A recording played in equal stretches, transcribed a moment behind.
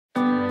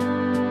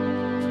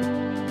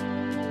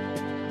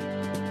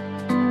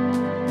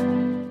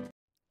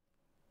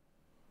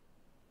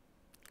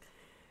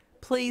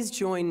Please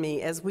join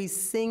me as we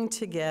sing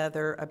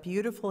together a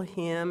beautiful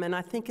hymn, and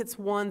I think it's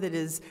one that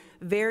is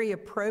very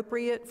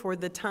appropriate for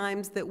the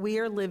times that we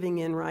are living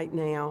in right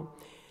now.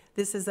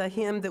 This is a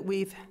hymn that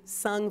we've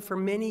sung for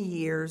many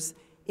years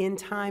in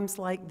times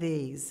like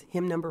these,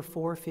 hymn number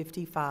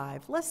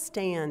 455. Let's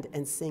stand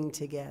and sing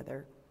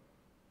together.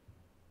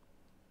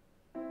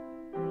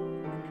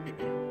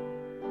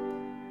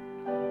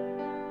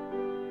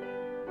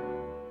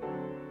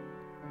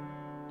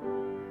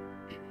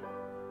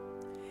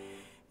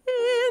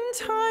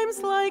 In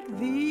times like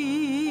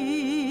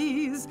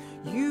these,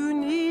 you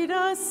need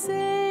a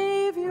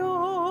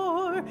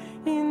Savior.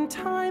 In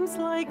times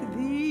like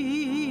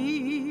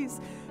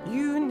these,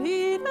 you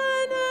need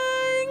an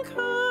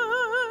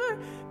anchor.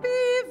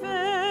 Be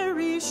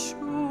very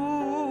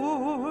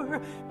sure,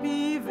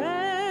 be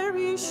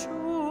very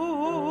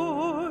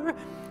sure.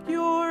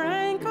 Your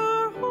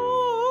anchor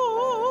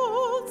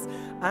holds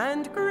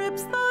and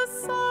grips the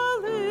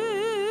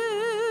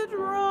solid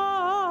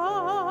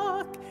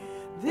rock.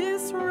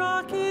 This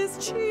rock is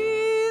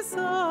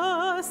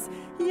Jesus,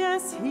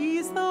 yes,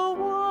 he's the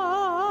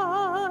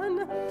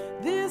one.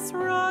 This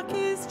rock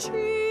is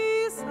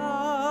Jesus,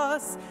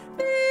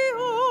 the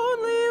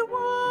only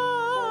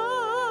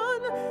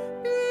one.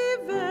 Be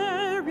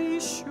very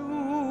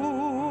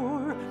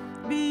sure,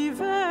 be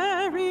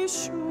very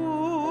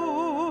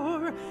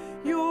sure.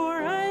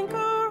 Your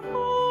anchor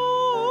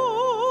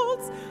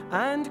holds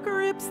and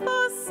grips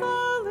the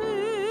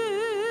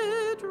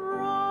solid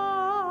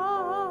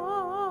rock.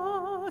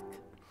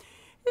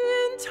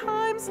 In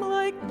times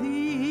like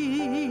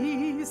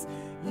these,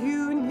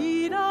 you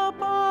need a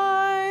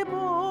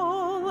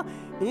Bible.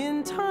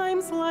 In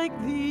times like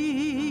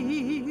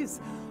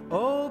these,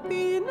 oh,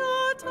 be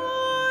not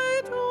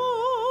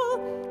idle.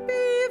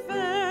 Be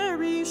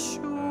very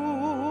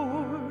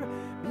sure,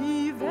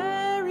 be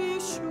very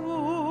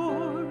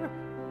sure.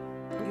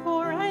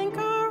 Your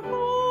anchor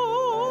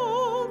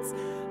holds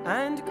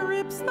and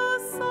grips the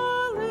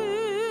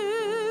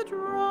solid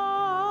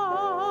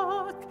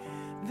rock.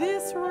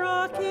 This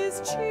rock is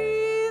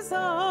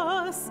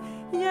Jesus,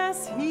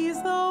 yes,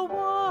 he's the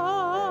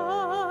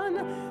one.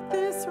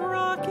 This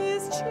rock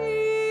is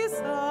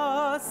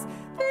Jesus,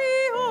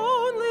 the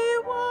only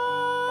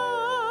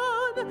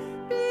one.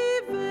 Be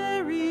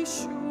very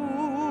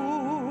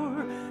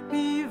sure,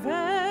 be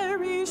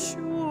very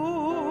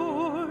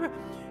sure.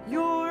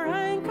 Your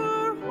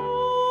anchor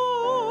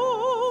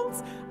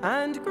holds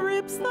and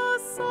grips the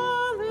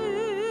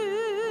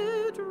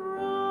solid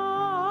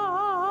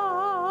rock.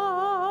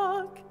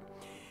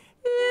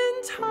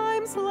 In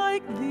times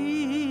like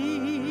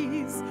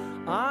these,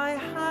 I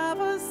have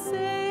a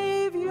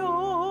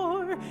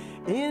Savior.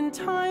 In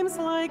times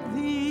like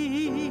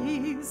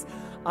these,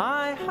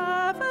 I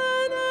have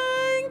an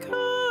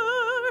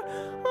anchor.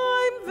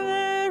 I'm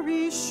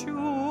very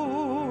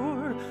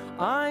sure,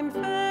 I'm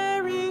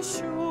very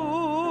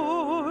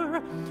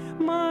sure.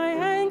 My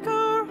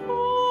anchor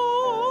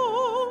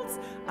holds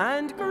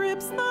and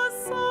grips the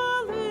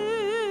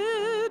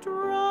solid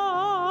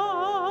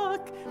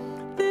rock.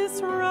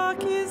 This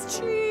rock is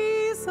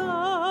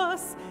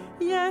Jesus,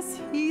 yes,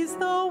 he's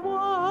the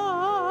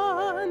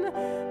one.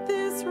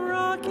 This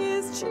rock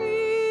is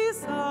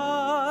Jesus,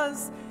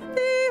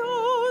 the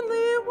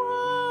only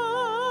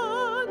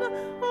one.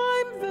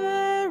 I'm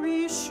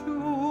very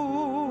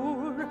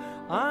sure,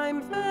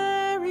 I'm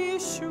very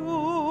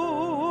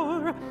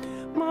sure.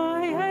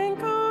 My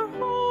anchor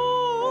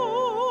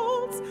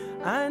holds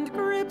and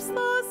grips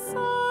the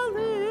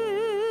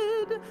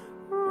solid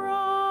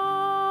rock.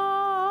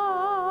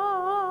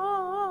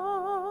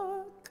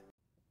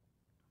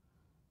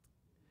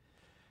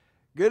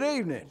 Good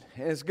evening.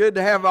 It's good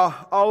to have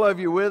all of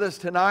you with us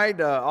tonight.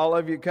 All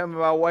of you coming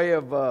by way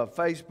of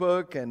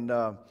Facebook and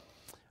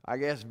I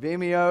guess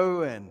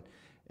Vimeo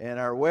and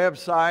our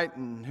website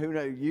and who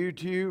knows,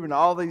 YouTube and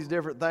all these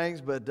different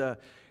things. But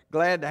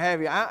glad to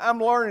have you. I'm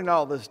learning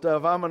all this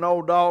stuff. I'm an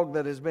old dog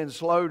that has been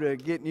slow to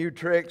get new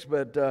tricks,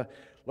 but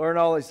learn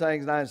all these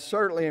things. And I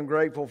certainly am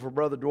grateful for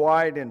Brother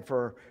Dwight and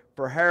for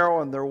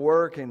Harold and their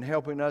work in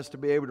helping us to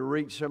be able to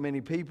reach so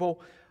many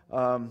people.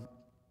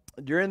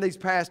 During these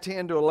past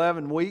 10 to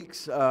 11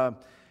 weeks,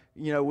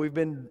 we've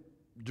been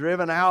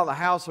driven out of the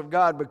house of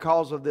God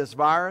because of this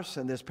virus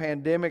and this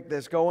pandemic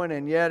that's going,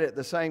 and yet at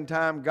the same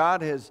time,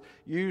 God has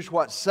used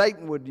what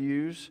Satan would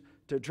use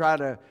to try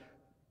to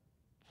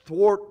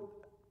thwart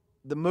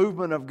the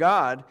movement of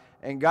God,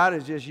 and God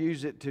has just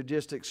used it to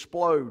just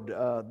explode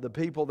the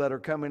people that are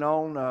coming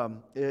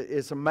on.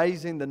 It's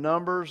amazing the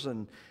numbers,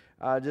 and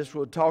I just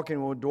was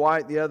talking with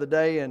Dwight the other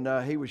day,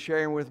 and he was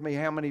sharing with me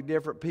how many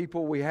different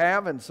people we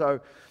have, and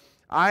so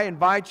I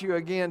invite you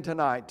again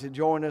tonight to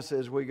join us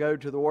as we go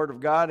to the Word of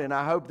God, and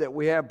I hope that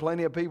we have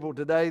plenty of people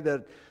today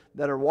that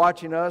are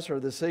watching us, or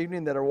this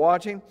evening that are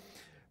watching.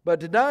 But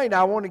tonight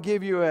I want to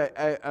give you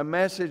a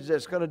message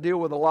that's going to deal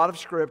with a lot of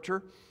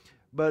Scripture.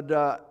 But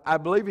I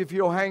believe if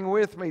you'll hang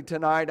with me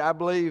tonight, I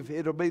believe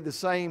it'll be the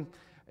same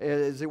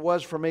as it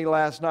was for me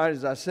last night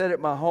as I sat at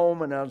my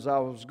home and as I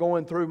was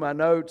going through my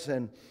notes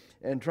and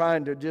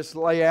trying to just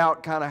lay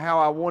out kind of how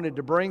I wanted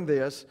to bring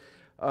this.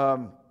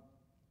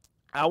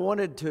 I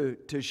wanted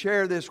to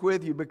share this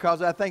with you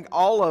because I think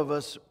all of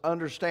us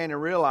understand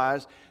and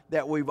realize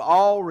that we've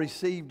all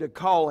received a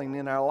calling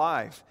in our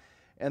life.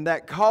 And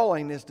that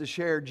calling is to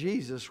share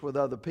Jesus with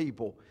other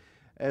people.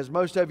 As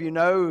most of you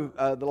know,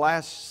 the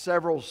last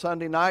several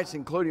Sunday nights,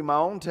 including my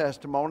own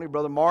testimony,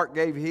 Brother Mark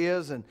gave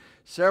his, and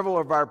several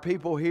of our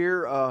people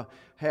here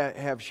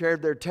have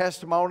shared their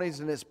testimonies,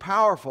 and it's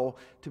powerful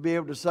to be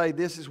able to say,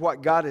 this is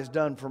what God has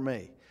done for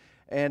me.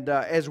 And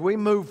as we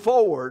move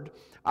forward,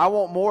 I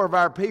want more of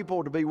our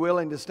people to be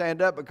willing to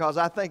stand up because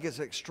I think it's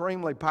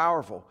extremely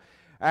powerful.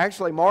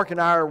 Actually, Mark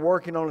and I are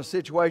working on a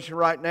situation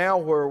right now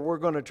where we're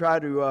going to try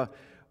to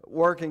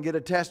work and get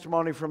a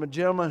testimony from a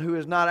gentleman who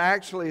is not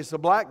actually, it's a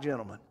black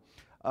gentleman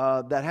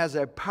that has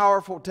a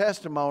powerful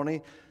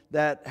testimony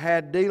that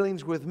had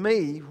dealings with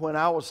me when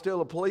I was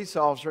still a police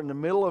officer in the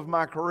middle of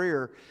my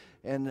career.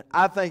 And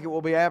I think it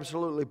will be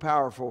absolutely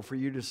powerful for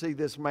you to see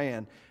this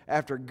man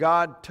after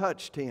God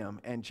touched him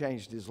and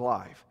changed his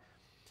life.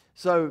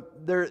 So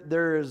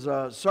there is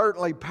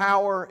certainly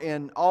power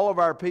in all of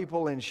our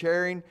people in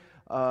sharing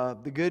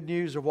the good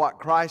news of what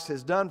Christ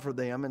has done for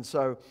them. And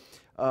so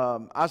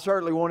I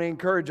certainly want to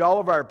encourage all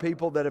of our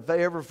people that if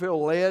they ever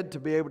feel led to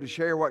be able to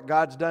share what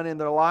God's done in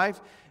their life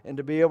and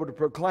to be able to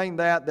proclaim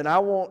that, then I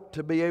want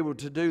to be able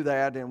to do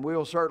that, and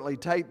we'll certainly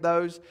tape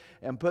those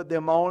and put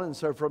them on. And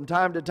so from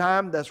time to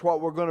time, that's what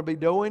we're going to be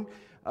doing.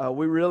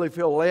 We really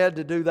feel led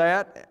to do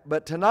that.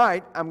 But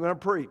tonight, I'm going to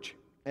preach,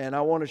 and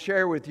I want to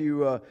share with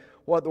you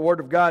what the Word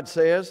of God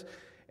says.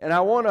 And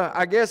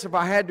I guess if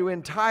I had to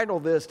entitle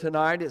this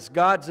tonight, it's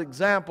God's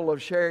example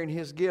of sharing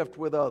His gift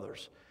with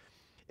others.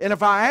 And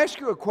if I ask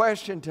you a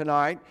question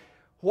tonight,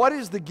 what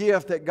is the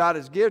gift that God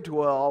has given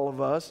to all of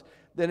us,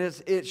 then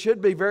it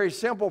should be very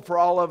simple for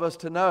all of us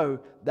to know.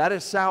 That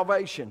is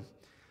salvation.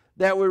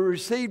 That we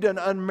received an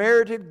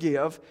unmerited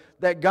gift,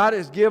 that God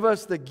has given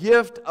us the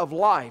gift of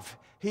life.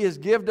 He has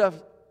given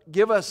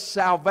us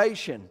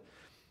salvation.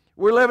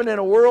 We're living in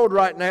a world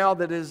right now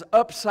that is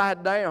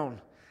upside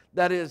down.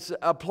 That is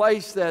a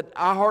place that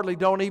I hardly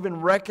don't even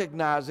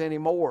recognize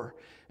anymore.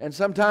 And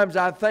sometimes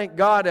I thank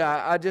God.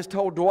 I just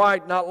told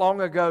Dwight not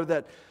long ago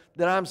that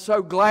I'm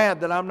so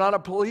glad that I'm not a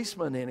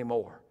policeman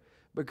anymore,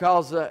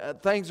 because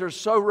things are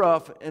so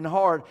rough and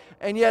hard.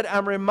 And yet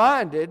I'm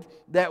reminded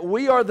that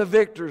we are the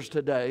victors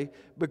today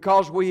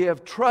because we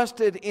have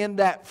trusted in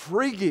that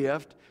free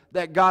gift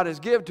that God has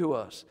given to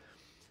us.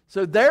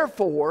 So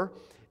therefore,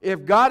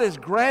 if God has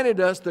granted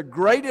us the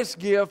greatest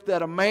gift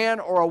that a man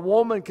or a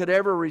woman could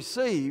ever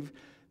receive,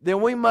 then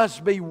we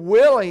must be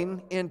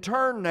willing in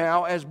turn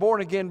now as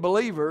born-again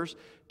believers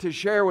to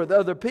share with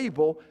other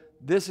people,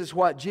 this is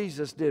what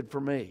Jesus did for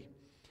me.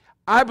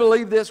 I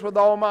believe this with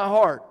all my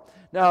heart.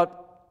 Now,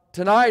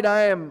 tonight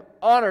I am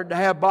honored to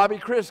have Bobby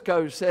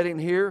Crisco sitting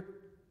here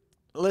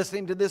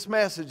listening to this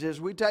message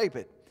as we tape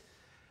it.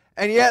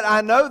 And yet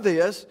I know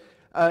this,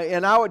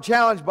 and I would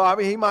challenge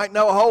Bobby. He might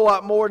know a whole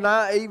lot more than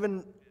I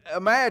even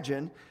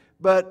imagine.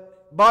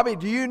 But Bobby,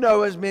 do you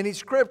know as many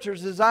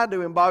scriptures as I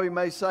do? And Bobby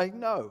may say,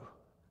 no,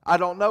 I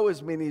don't know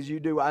as many as you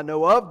do. I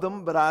know of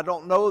them, but I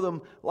don't know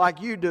them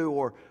like you do,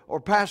 or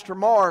Pastor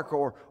Mark,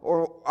 or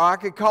I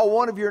could call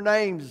one of your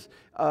names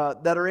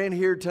that are in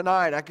here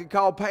tonight. I could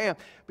call Pam.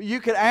 But you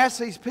could ask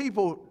these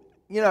people,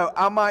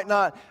 I might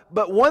not.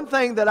 But one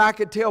thing that I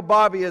could tell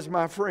Bobby as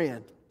my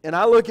friend, and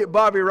I look at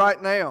Bobby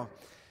right now,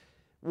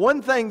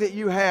 one thing that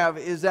you have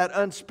is that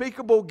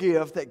unspeakable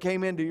gift that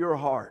came into your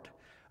heart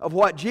of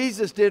what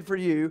Jesus did for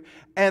you,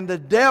 and the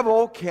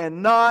devil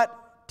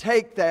cannot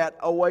take that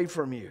away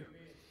from you.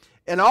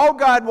 And all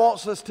God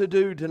wants us to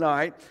do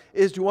tonight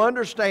is to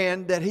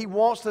understand that He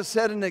wants to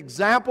set an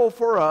example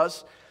for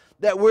us,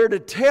 that we're to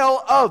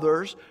tell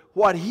others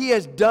what He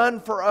has done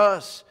for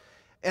us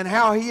and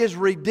how He has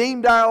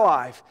redeemed our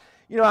life.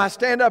 I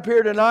stand up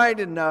here tonight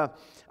and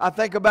I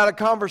think about a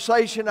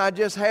conversation I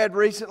just had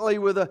recently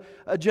with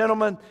a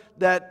gentleman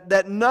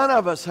that none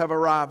of us have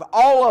arrived.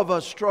 All of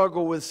us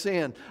struggle with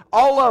sin.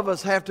 All of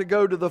us have to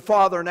go to the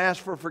Father and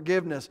ask for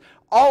forgiveness.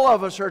 All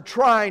of us are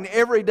trying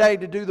every day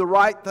to do the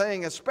right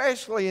thing,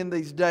 especially in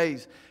these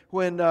days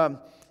when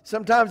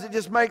sometimes it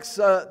just makes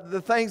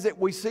the things that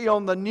we see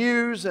on the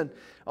news and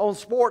on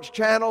sports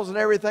channels and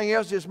everything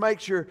else just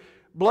makes your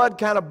blood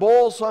kind of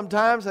boil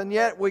sometimes. And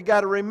yet we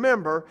got to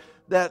remember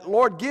that,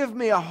 Lord, give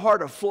me a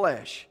heart of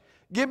flesh.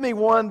 Give me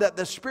one that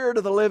the Spirit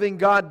of the living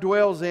God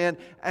dwells in,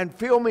 and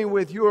fill me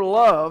with your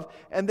love,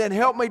 and then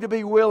help me to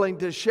be willing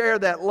to share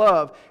that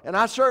love. And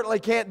I certainly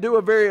can't do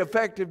a very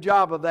effective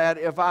job of that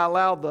if I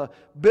allow the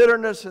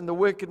bitterness and the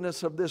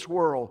wickedness of this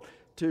world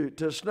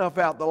to snuff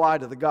out the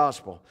light of the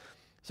gospel.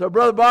 So,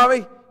 Brother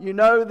Bobby, you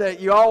know that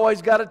you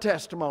always got a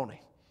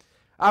testimony.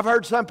 I've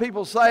heard some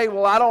people say,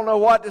 well, I don't know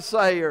what to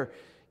say, or,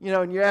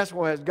 and you ask,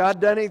 well, has God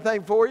done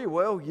anything for you?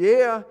 Well,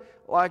 yeah,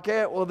 like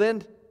that. Well,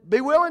 then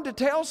be willing to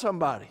tell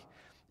somebody.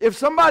 If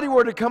somebody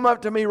were to come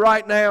up to me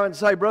right now and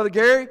say, Brother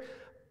Gary,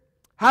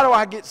 how do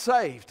I get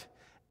saved?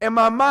 And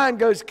my mind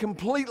goes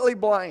completely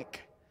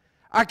blank.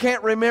 I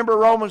can't remember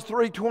Romans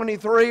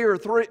 3:23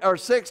 or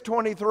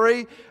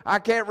 6:23. I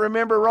can't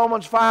remember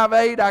Romans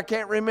 5:8. I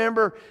can't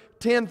remember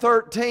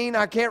 10:13.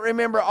 I can't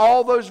remember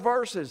all those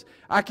verses.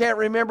 I can't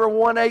remember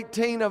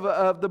 1:18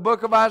 of the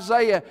book of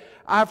Isaiah.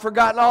 I've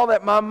forgotten all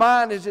that. My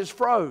mind is just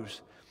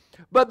froze.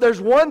 But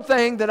there's one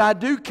thing that I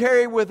do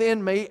carry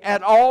within me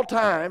at all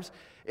times,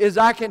 is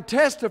I can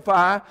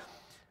testify.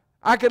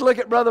 I could look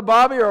at Brother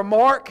Bobby or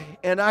Mark,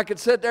 and I could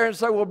sit there and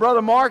say, well,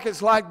 Brother Mark,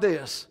 it's like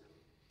this.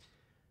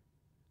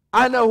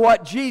 I know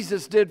what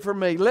Jesus did for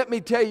me. Let me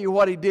tell you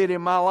what He did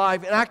in my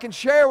life. And I can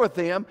share with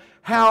them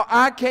how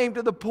I came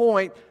to the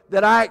point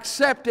that I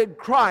accepted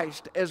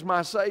Christ as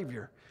my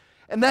Savior.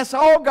 And that's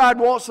all God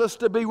wants us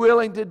to be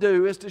willing to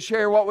do, is to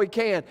share what we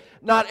can.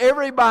 Not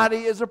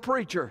everybody is a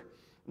preacher.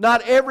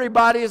 Not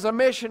everybody is a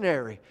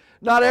missionary.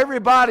 Not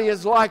everybody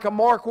is like a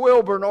Mark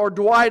Wilburn or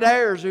Dwight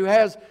Ayers, who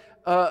has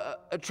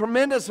a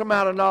tremendous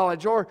amount of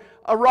knowledge, or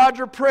a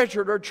Roger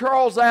Pritchard or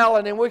Charles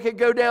Allen, and we could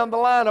go down the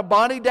line of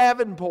Bonnie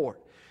Davenport.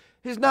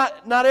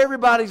 Not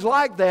everybody's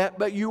like that,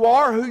 but you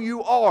are who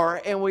you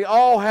are, and we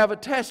all have a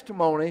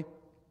testimony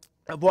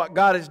of what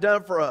God has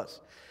done for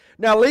us.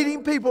 Now,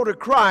 leading people to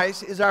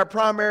Christ is our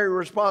primary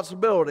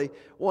responsibility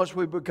once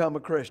we become a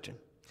Christian.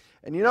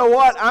 And you know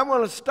what? I'm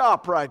going to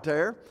stop right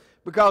there,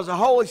 because the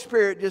Holy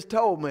Spirit just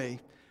told me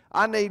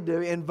I need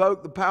to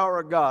invoke the power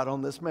of God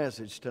on this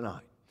message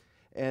tonight.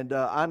 And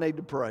I need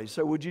to pray.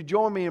 So would you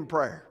join me in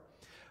prayer?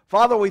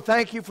 Father, we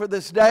thank You for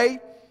this day.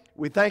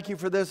 We thank You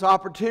for this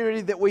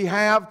opportunity that we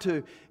have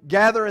to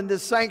gather in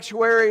this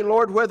sanctuary,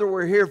 Lord, whether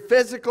we're here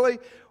physically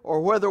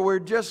or whether we're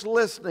just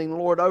listening,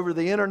 Lord, over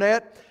the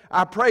internet.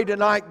 I pray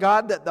tonight,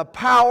 God, that the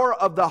power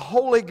of the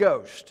Holy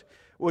Ghost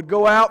would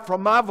go out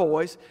from my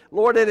voice.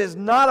 Lord, it is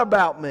not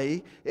about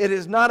me. It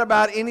is not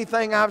about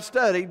anything I've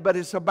studied, but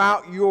it's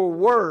about Your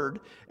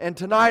Word. And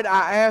tonight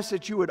I ask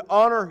that You would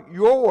honor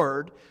Your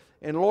Word.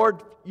 And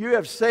Lord, You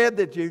have said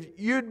that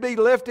You'd be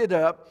lifted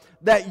up,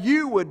 that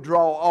You would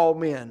draw all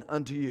men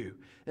unto You.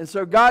 And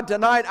so, God,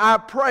 tonight I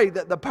pray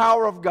that the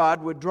power of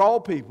God would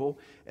draw people,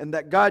 and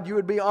that, God, You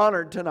would be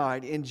honored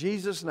tonight. In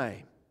Jesus'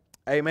 name,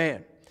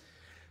 amen.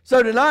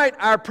 So tonight,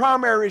 our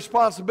primary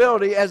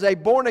responsibility as a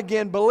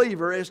born-again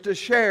believer is to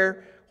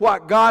share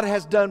what God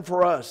has done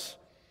for us.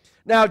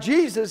 Now,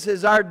 Jesus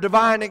is our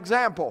divine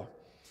example.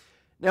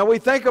 Now, we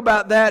think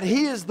about that.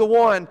 He is the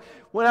one.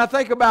 When I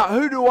think about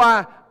who do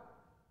I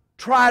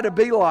try to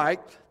be like,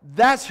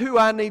 that's who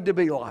I need to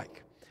be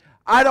like.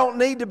 I don't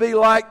need to be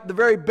like the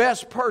very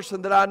best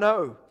person that I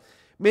know.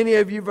 Many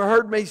of you have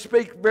heard me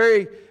speak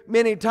very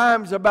many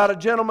times about a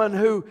gentleman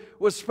who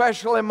was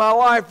special in my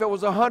life that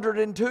was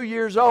 102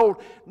 years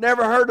old,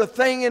 never heard a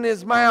thing in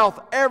his mouth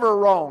ever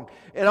wrong,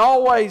 and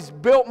always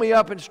built me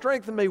up and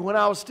strengthened me when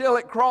I was still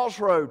at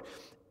Crossroad.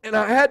 And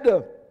I had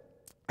to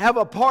have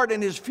a part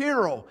in his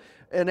funeral,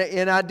 and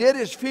I did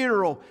his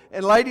funeral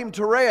and laid him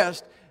to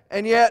rest,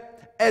 and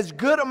yet, as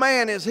good a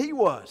man as he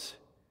was,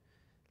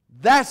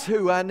 that's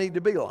who I need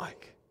to be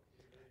like.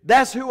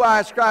 That's who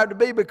I aspire to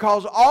be,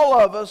 because all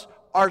of us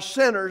are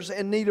sinners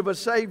in need of a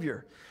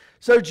Savior.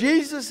 So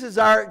Jesus is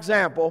our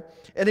example,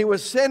 and He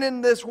was sent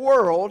in this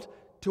world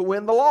to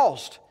win the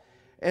lost.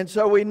 And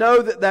so we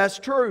know that that's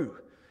true.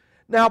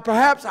 Now,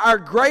 perhaps our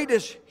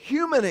greatest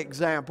human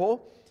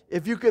example,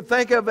 if you could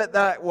think of it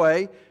that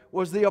way,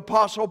 was the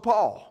Apostle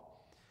Paul.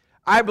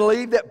 I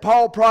believe that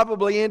Paul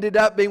probably ended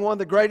up being one of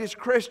the greatest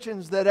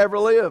Christians that ever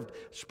lived,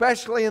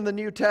 especially in the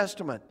New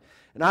Testament.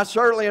 And I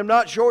certainly am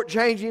not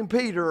shortchanging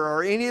Peter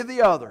or any of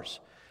the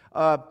others,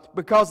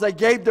 because they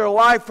gave their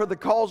life for the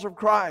cause of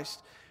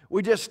Christ.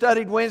 We just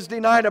studied Wednesday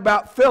night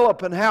about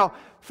Philip and how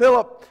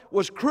Philip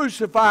was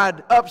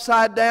crucified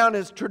upside down,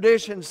 as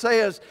tradition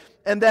says,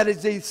 and that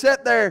as he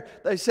sat there,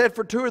 they said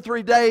for 2 or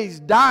 3 days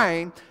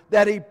dying,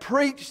 that he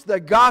preached the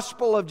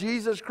gospel of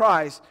Jesus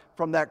Christ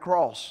from that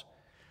cross.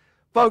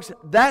 Folks,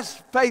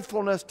 that's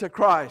faithfulness to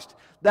Christ.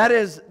 That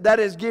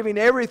is giving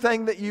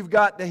everything that you've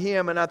got to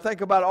Him. And I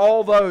think about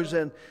all those,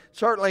 and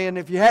certainly, and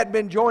if you hadn't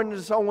been joining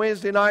us on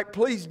Wednesday night,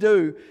 please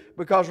do,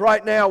 because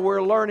right now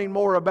we're learning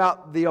more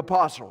about the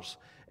apostles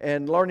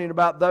and learning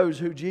about those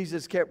who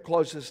Jesus kept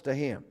closest to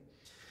Him.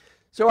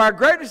 So our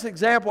greatest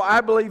example,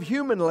 I believe,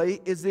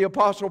 humanly, is the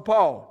Apostle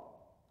Paul.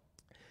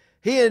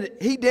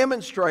 He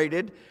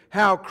demonstrated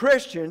how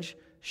Christians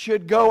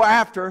should go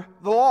after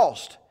the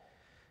lost.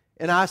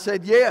 And I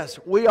said, yes,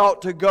 we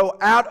ought to go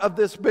out of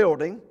this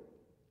building.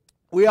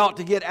 We ought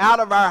to get out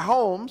of our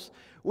homes.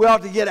 We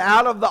ought to get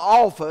out of the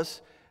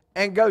office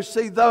and go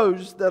see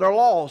those that are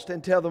lost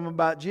and tell them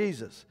about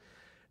Jesus.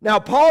 Now,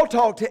 Paul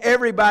talked to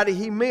everybody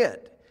he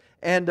met.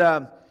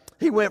 And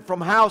he went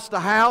from house to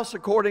house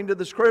according to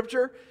the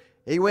Scripture.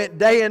 He went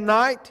day and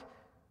night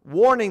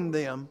warning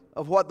them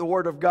of what the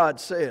Word of God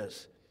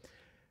says.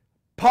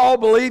 Paul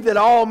believed that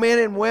all men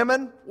and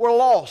women were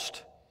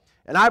lost.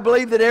 And I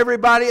believe that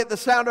everybody at the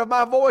sound of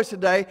my voice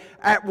today,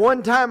 at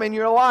one time in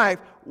your life,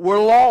 were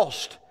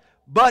lost.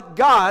 But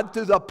God,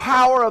 through the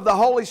power of the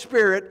Holy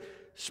Spirit,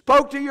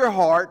 spoke to your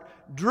heart,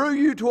 drew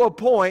you to a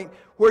point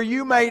where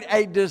you made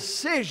a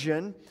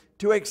decision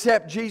to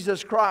accept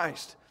Jesus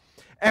Christ.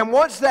 And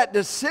once that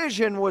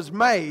decision was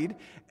made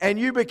and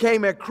you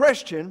became a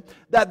Christian,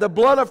 that the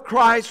blood of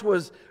Christ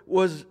was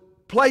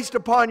placed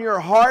upon your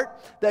heart,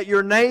 that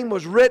your name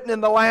was written in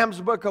the Lamb's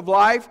Book of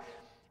Life,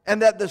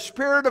 and that the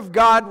Spirit of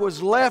God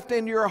was left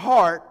in your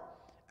heart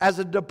as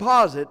a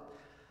deposit,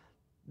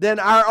 then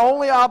our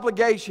only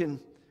obligation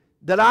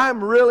that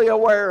I'm really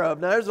aware of,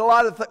 now there's a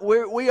lot of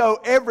we owe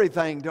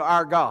everything to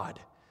our God,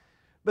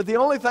 but the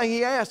only thing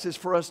He asks is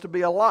for us to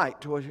be a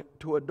light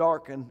to a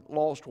dark and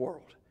lost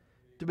world,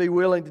 to be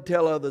willing to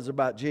tell others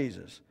about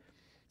Jesus.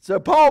 So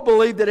Paul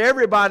believed that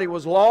everybody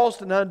was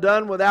lost and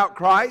undone without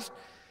Christ.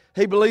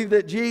 He believed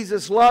that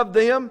Jesus loved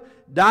them,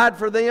 died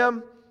for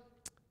them,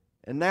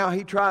 and now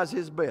he tries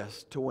his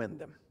best to win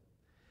them.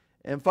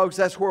 And folks,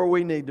 that's where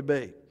we need to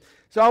be.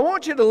 So I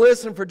want you to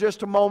listen for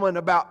just a moment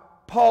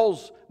about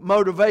Paul's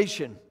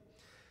motivation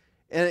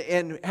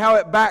and how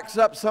it backs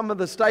up some of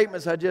the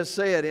statements I just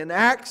said. In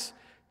Acts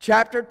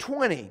chapter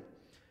 20,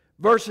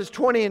 verses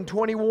 20 and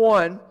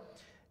 21,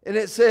 and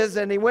it says,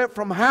 "And he went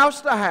from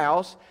house to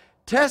house,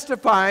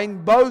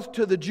 testifying both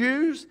to the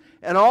Jews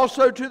and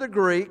also to the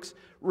Greeks,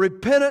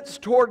 repentance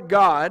toward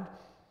God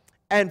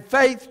and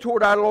faith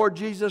toward our Lord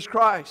Jesus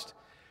Christ."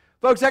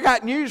 Folks, I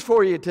got news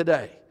for you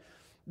today.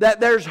 That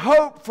there's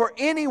hope for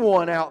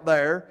anyone out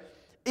there,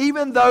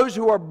 even those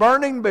who are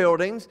burning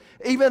buildings,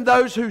 even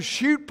those who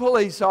shoot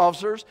police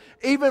officers,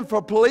 even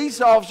for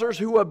police officers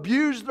who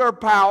abuse their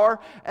power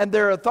and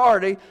their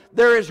authority.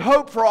 There is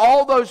hope for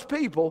all those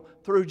people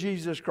through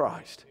Jesus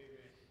Christ.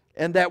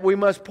 And that we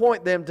must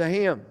point them to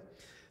Him.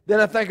 Then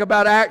I think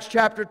about Acts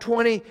chapter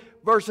 20,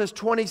 verses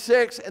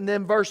 26 and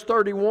then verse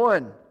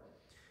 31.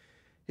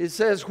 It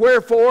says,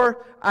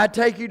 "Wherefore I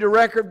take you to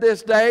record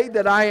this day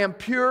that I am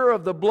pure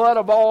of the blood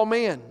of all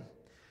men."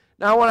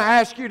 Now I want to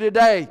ask you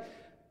today,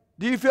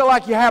 do you feel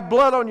like you have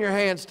blood on your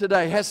hands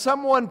today? Has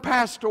someone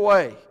passed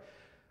away?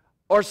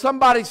 Or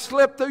somebody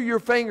slipped through your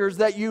fingers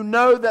that you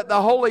know that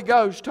the Holy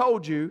Ghost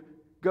told you,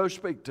 go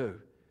speak to,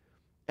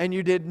 and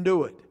you didn't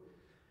do it?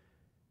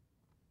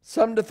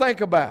 Something to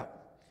think about.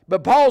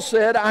 But Paul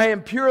said, "I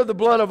am pure of the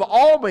blood of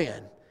all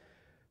men.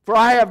 For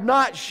I have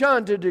not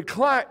shunned to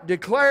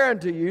declare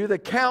unto you the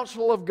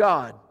counsel of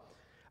God.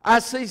 I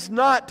cease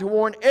not to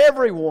warn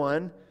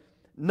everyone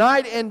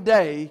night and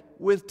day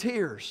with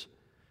tears."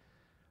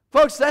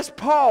 Folks, that's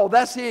Paul.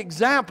 That's the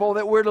example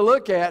that we're to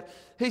look at.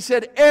 He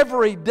said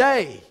every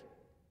day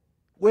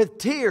with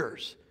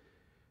tears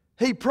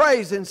he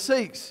prays and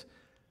seeks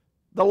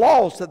the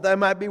lost that they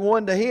might be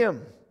won to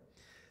him.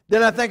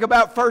 Then I think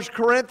about 1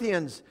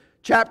 Corinthians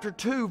chapter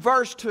 2,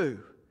 verse 2.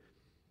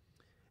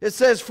 It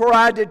says, "For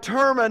I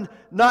determined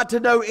not to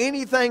know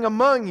anything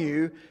among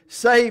you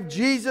save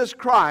Jesus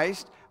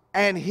Christ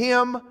and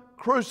Him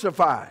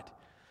crucified."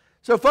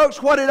 So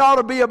folks, what it ought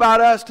to be about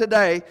us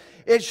today,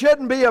 it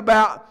shouldn't be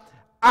about,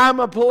 I'm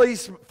a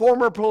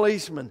former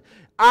policeman,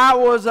 I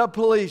was a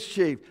police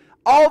chief.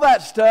 All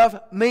that stuff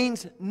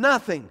means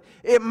nothing.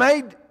 It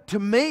made to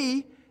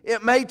me,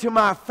 it made to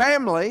my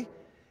family,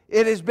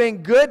 it has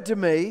been good to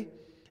me,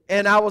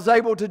 and I was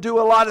able to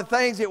do a lot of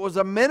things. It was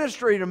a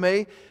ministry to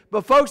me.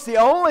 But folks, the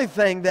only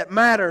thing that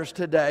matters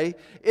today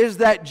is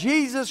that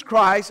Jesus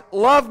Christ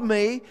loved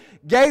me,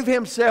 gave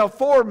Himself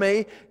for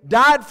me,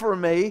 died for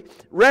me,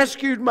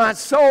 rescued my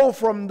soul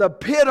from the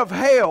pit of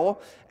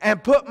hell,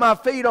 and put my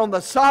feet on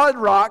the solid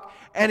rock.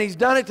 And He's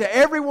done it to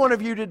every one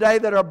of you today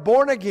that are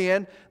born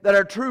again, that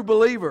are true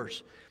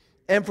believers.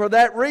 And for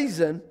that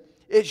reason,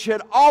 it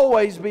should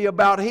always be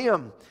about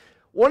Him.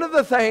 One of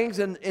the things,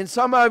 and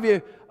some of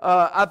you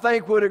I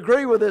think would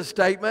agree with this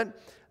statement,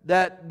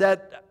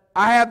 that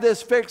I have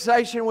this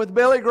fixation with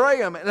Billy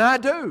Graham, and I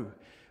do,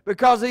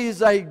 because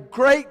he's a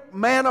great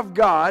man of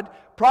God,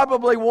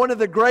 probably one of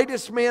the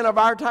greatest men of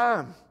our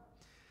time,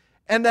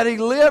 and that he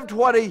lived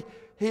what he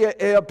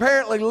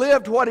apparently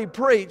lived what he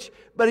preached,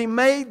 but he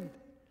made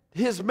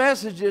his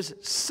messages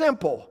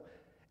simple,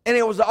 and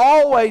it was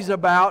always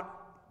about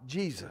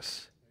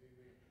Jesus,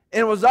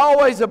 and it was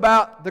always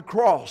about the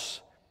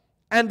cross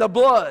and the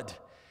blood.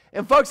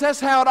 And folks, that's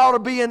how it ought to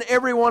be in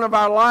every one of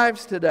our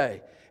lives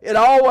today. It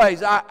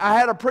always, I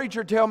had a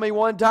preacher tell me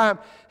one time,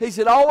 he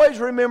said, "Always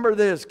remember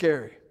this,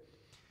 Gary."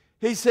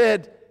 He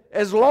said,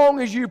 "As long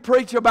as you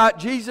preach about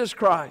Jesus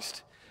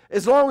Christ,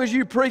 as long as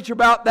you preach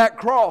about that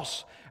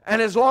cross, and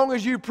as long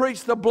as you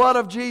preach the blood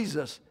of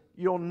Jesus,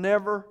 you'll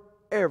never,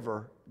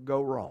 ever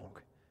go wrong."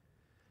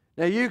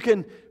 Now you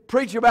can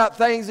preach about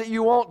things that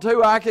you want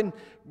to. I can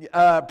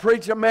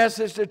preach a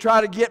message to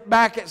try to get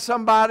back at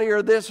somebody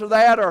or this or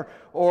that,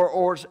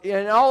 or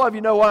and all of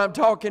you know what I'm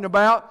talking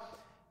about.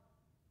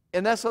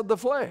 And that's of the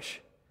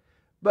flesh.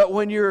 But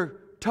when you're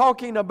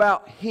talking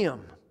about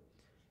Him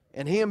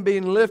and Him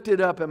being lifted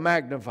up and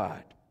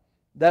magnified,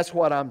 that's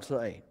what I'm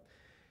saying.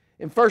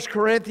 In 1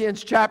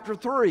 Corinthians chapter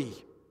 3,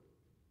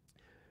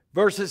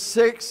 verses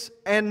 6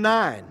 and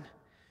 9.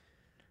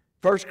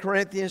 1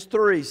 Corinthians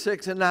 3,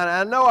 6 and 9.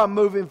 I know I'm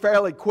moving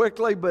fairly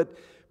quickly, but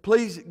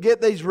please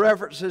get these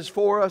references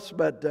for us.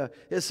 But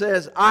it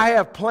says, "I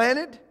have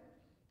planted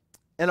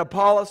and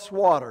Apollos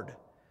watered,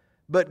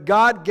 but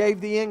God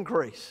gave the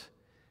increase."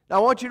 Now, I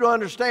want you to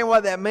understand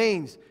what that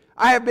means.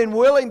 I have been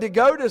willing to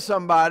go to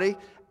somebody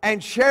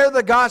and share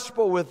the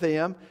gospel with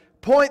them,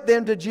 point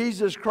them to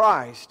Jesus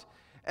Christ.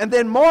 And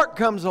then Mark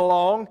comes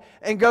along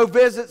and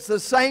visits the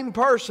same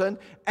person,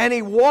 and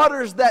he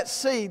waters that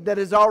seed that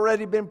has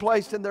already been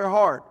placed in their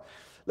heart.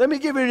 Let me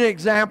give you an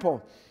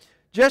example.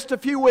 Just a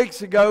few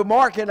weeks ago,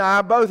 Mark and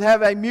I both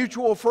have a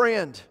mutual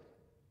friend.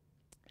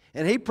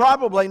 And he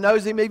probably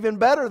knows him even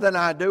better than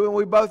I do, and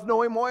we both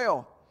know him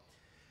well.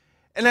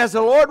 And as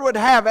the Lord would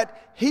have it,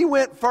 he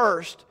went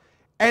first,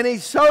 and he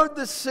sowed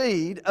the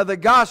seed of the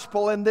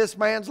gospel in this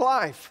man's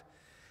life.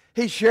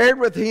 He shared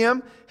with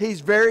him, he's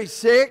very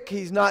sick,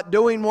 he's not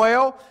doing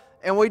well,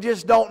 and we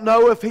just don't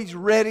know if he's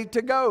ready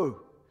to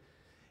go.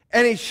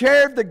 And he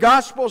shared the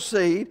gospel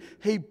seed,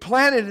 he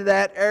planted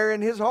that area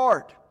in his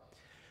heart.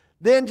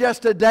 Then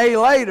just a day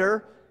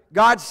later,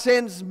 God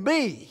sends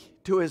me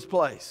to his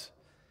place.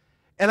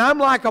 And I'm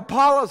like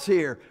Apollos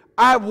here.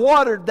 I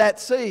watered that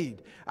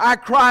seed. I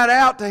cried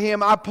out to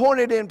him. I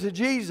pointed him to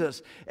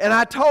Jesus. And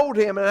I told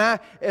him, and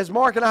as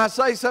Mark and I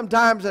say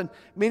sometimes, and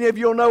many of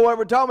you will know what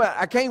we're talking about,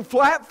 I came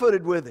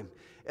flat-footed with him.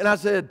 And I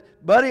said,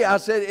 buddy,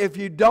 if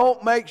you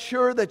don't make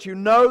sure that you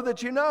know,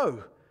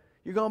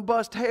 you're going to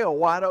bust hell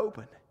wide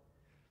open.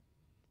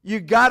 You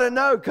got to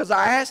know, because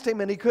I asked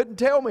him and he couldn't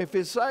tell me if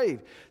he's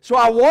saved. So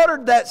I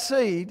watered that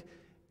seed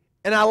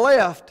and I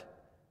left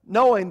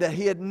knowing that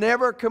he had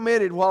never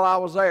committed while I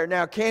was there.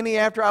 Now, can he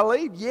after I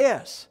leave?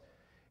 Yes.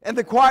 And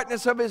the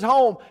quietness of his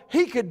home,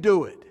 he could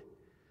do it.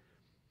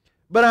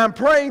 But I'm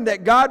praying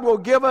that God will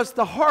give us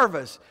the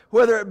harvest,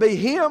 whether it be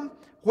him,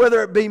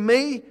 whether it be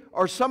me,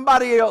 or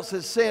somebody else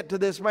is sent to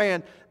this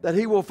man, that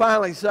he will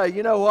finally say,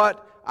 you know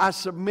what? I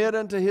submit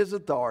unto his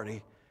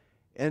authority.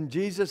 And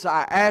Jesus,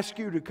 I ask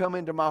you to come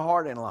into my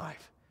heart and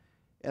life.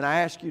 And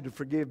I ask you to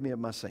forgive me of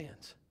my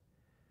sins.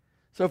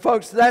 So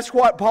folks, that's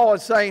what Paul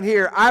is saying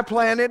here. I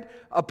planted,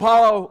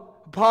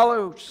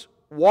 Apollos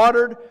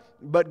watered,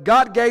 but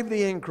God gave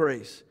the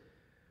increase.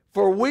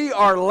 For we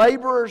are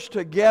laborers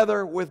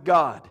together with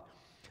God.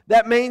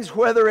 That means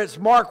whether it's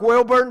Mark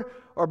Wilburn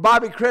or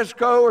Bobby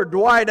Crisco or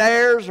Dwight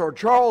Ayers or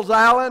Charles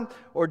Allen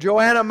or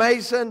Joanna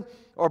Mason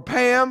or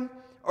Pam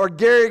or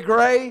Gary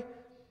Gray,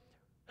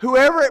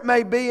 whoever it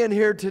may be in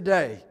here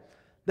today,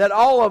 that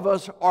all of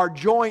us are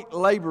joint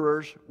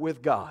laborers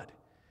with God.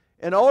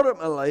 And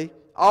ultimately,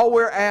 all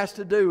we're asked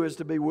to do is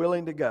to be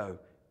willing to go,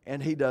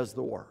 and he does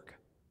the work.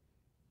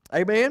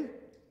 Amen?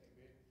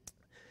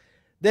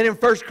 Then in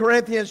 1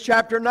 Corinthians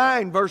chapter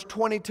 9, verse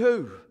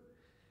 22,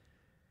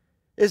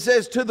 it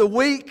says, to the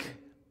weak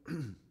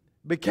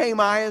became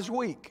I as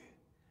weak.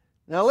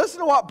 Now listen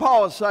to what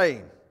Paul is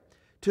saying.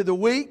 To the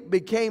weak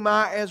became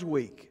I as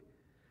weak,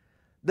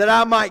 that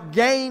I might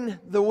gain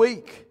the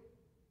weak.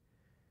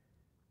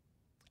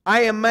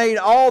 I am made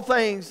all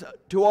things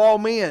to all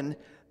men,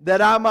 that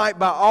I might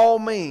by all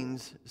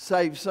means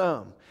save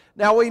some.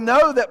 Now we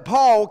know that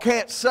Paul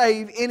can't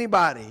save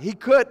anybody. He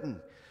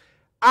couldn't.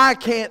 I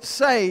can't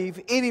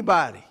save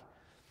anybody.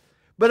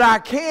 But I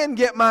can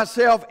get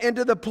myself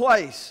into the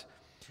place.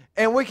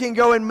 And we can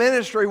go in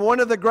ministry. One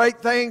of the great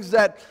things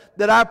that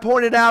I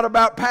pointed out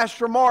about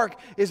Pastor Mark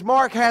is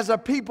Mark has a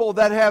people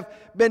that have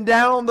been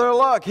down on their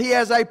luck. He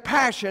has a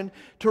passion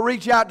to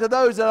reach out to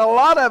those. And a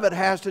lot of it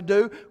has to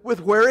do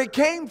with where he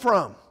came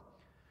from.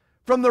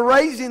 From the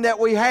raising that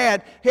we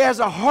had, he has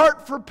a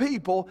heart for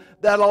people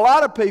that a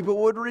lot of people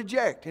would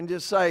reject and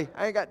just say,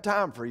 I ain't got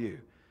time for you.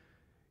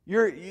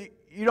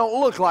 You don't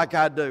look like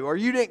I do, or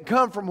you didn't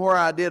come from where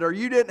I did, or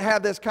you didn't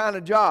have this kind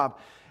of job.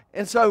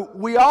 And so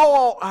we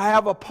all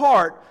have a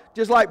part,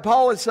 just like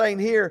Paul is saying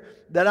here,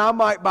 that I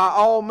might by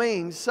all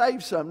means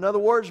save some. In other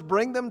words,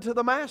 bring them to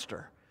the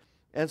Master.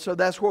 And so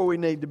that's where we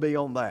need to be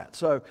on that.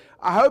 So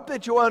I hope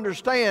that you'll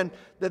understand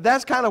that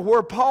that's kind of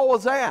where Paul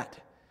was at.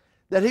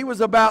 That he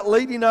was about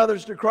leading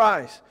others to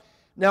Christ.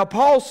 Now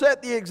Paul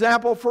set the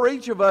example for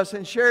each of us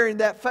in sharing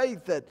that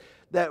faith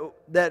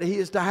that he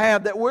is to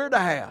have, that we're to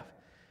have.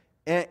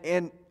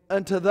 And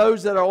unto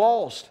those that are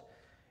lost.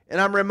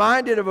 And I'm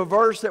reminded of a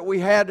verse that we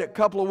had a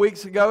couple of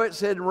weeks ago. It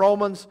said in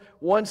Romans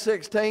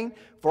 1:16,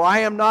 for I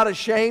am not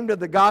ashamed of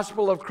the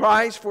gospel of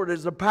Christ, for it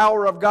is the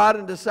power of God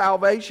unto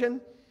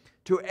salvation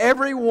to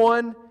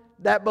everyone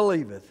that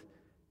believeth,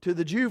 to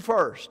the Jew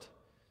first,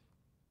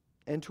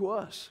 and to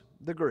us,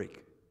 the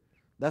Greek.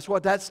 That's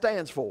what that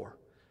stands for.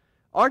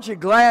 Aren't you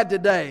glad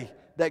today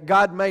that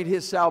God made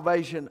his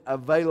salvation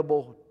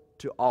available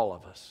to all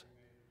of us?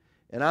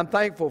 And I'm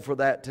thankful for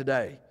that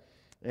today.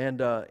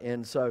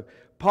 And so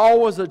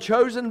Paul was a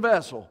chosen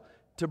vessel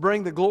to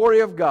bring the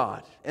glory of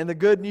God and the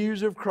good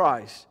news of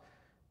Christ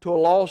to a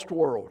lost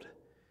world.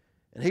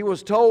 And he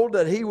was told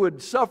that he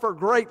would suffer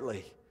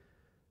greatly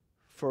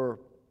for...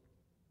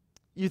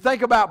 You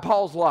think about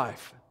Paul's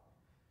life.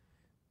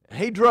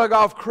 He drug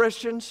off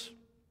Christians.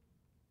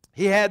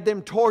 He had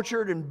them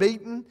tortured and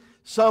beaten.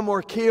 Some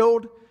were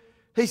killed.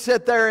 He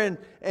sat there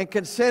and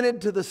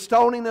consented to the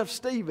stoning of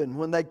Stephen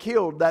when they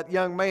killed that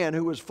young man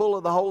who was full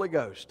of the Holy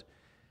Ghost.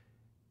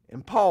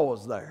 And Paul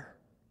was there.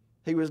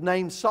 He was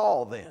named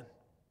Saul then.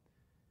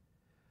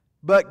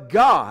 But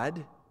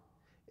God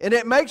And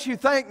it makes you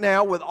think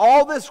now, with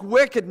all this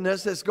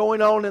wickedness that's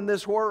going on in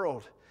this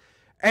world,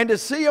 and to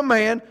see a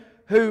man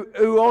who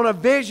on a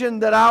vision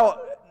that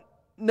I'll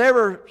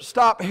never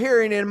stop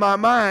hearing in my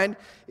mind,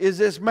 is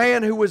this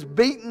man who was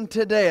beaten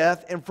to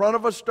death in front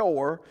of a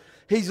store.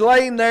 He's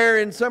laying there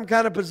in some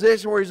kind of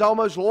position where he's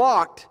almost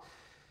locked.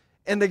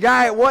 And the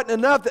guy, it wasn't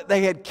enough that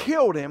they had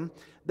killed him,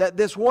 that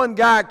this one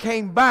guy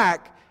came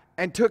back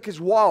and took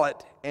his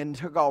wallet and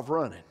took off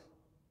running.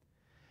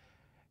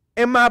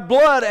 And my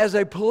blood as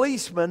a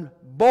policeman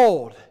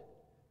boiled.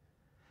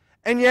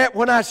 And yet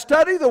when I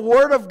study the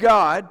Word of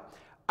God,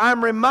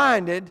 I'm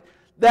reminded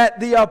that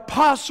the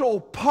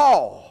Apostle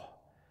Paul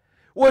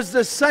was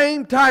the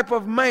same type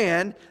of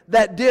man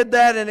that did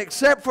that, and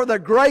except for the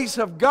grace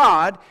of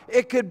God,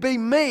 it could be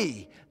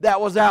me that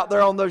was out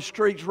there on those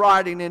streets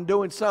writing and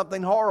doing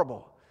something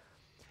horrible.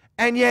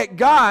 And yet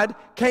God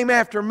came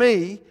after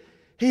me.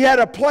 He had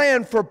a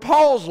plan for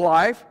Paul's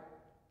life.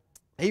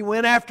 He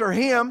went after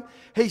him.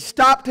 He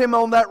stopped him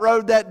on that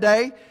road that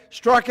day,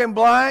 struck him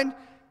blind,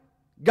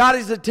 got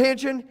his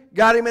attention,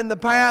 got him in the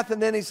path,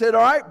 and then he said,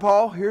 all right,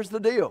 Paul, here's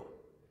the deal.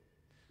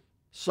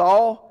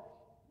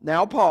 Saul,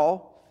 now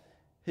Paul,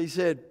 he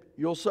said,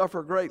 you'll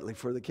suffer greatly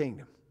for the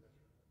kingdom.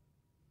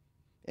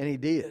 And he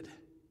did.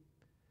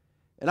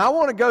 And I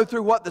want to go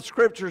through what the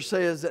Scripture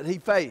says that he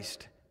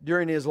faced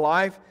during his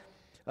life.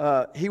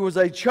 He was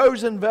a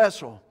chosen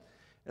vessel.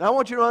 And I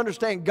want you to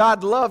understand,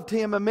 God loved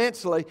him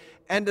immensely,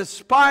 and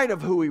despite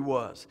of who he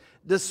was,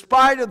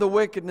 despite of the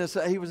wickedness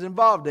that he was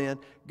involved in,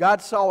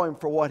 God saw him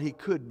for what he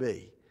could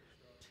be.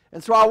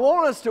 And so I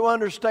want us to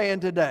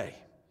understand today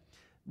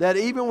that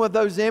even with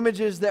those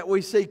images that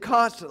we see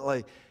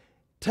constantly,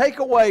 take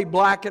away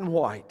black and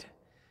white.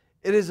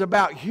 It is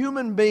about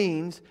human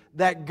beings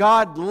that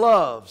God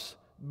loves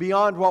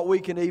beyond what we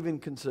can even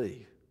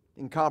conceive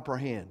and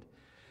comprehend.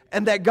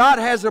 And that God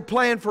has a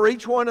plan for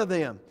each one of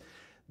them.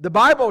 The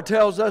Bible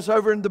tells us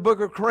over in the book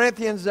of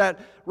Corinthians that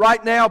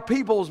right now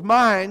people's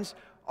minds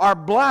are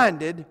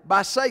blinded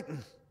by Satan.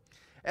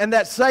 And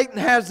that Satan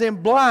has them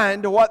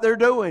blind to what they're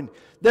doing.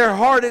 Their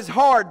heart is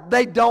hard.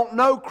 They don't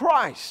know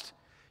Christ.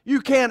 You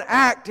can't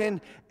act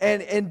and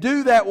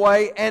do that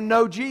way and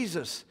know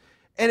Jesus.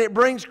 And it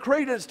brings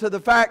credence to the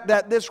fact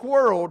that this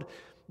world,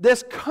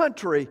 this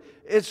country,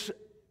 is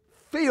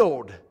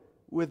filled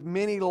with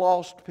many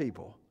lost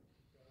people.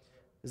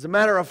 As a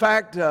matter of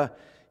fact,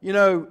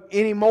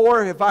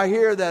 anymore, if I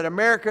hear that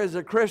America is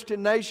a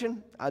Christian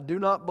nation, I do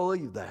not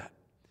believe that.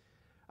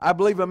 I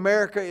believe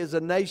America is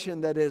a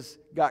nation that has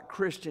got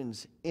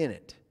Christians in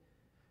it.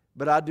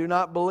 But I do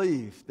not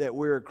believe that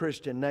we're a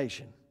Christian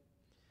nation,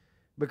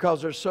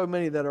 because there's so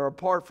many that are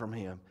apart from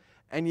Him.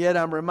 And yet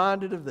I'm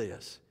reminded of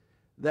this,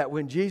 that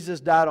when Jesus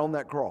died on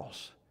that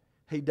cross,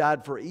 He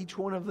died for each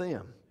one of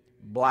them,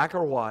 black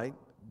or white,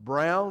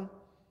 brown,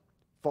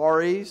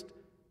 Far East,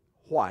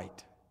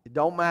 white. It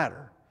don't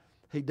matter.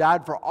 He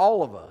died for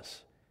all of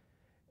us,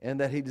 and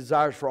that He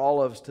desires for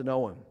all of us to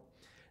know Him.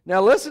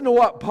 Now listen to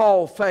what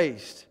Paul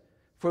faced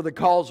for the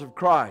cause of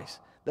Christ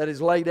that is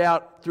laid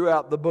out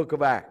throughout the book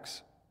of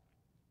Acts.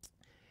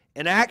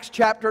 In Acts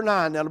chapter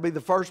 9, that'll be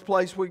the first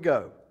place we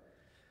go.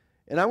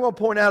 And I'm going to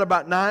point out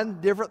about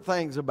 9 different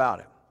things about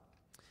it.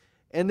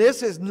 And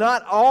this is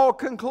not all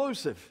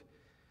conclusive.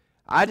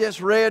 I just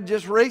read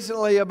just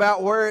recently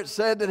about where it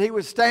said that he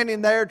was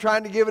standing there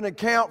trying to give an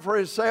account for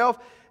himself,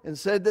 and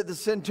said that the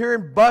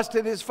centurion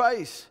busted his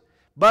face,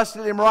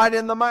 busted him right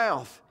in the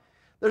mouth.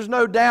 There's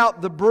no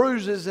doubt the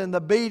bruises and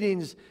the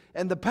beatings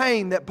and the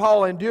pain that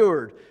Paul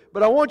endured.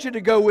 But I want you to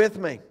go with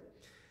me.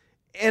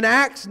 In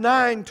Acts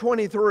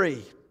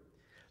 9:23,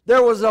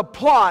 there was a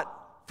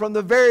plot from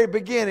the very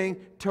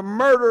beginning to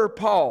murder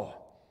Paul.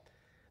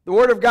 The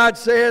Word of God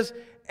says,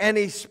 and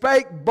he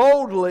spake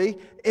boldly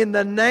in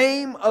the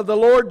name of the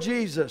Lord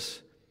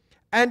Jesus,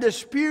 and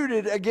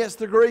disputed against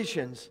the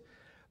Grecians.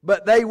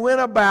 But they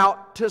went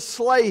about to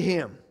slay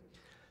him.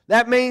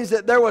 That means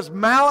that there was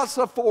malice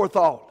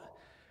aforethought.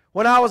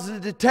 When I was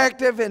a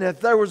detective, and if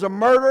there was a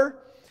murder,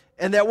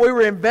 and that we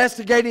were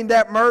investigating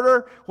that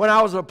murder, when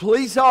I was a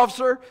police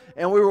officer,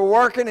 and we were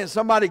working, and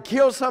somebody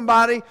killed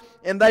somebody,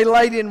 and they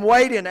laid in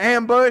wait and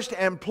ambushed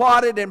and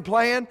plotted and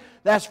planned,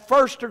 that's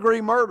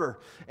first-degree murder.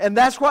 And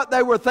that's what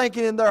they were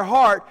thinking in their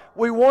heart.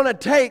 We want to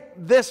take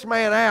this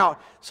man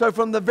out. So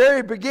from the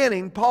very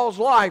beginning, Paul's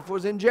life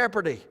was in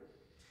jeopardy.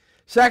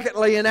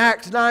 Secondly, in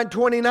Acts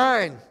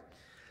 9:29,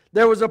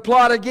 there was a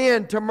plot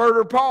again to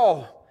murder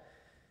Paul.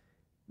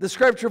 The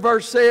scripture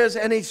verse says,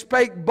 and he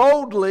spake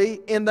boldly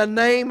in the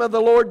name of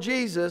the Lord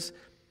Jesus.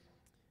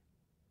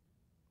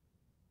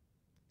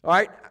 All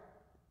right,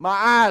 my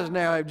eyes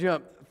now have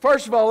jumped.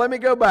 First of all, let me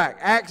go back.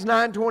 Acts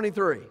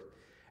 9:23.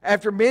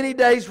 After many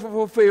days were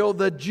fulfilled,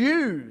 the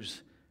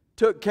Jews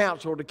took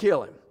counsel to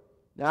kill him.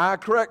 Now, I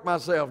correct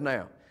myself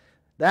now.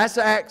 That's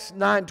Acts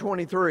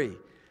 9:23.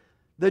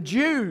 The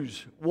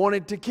Jews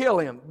wanted to kill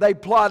him. They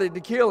plotted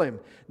to kill him.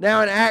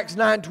 Now in Acts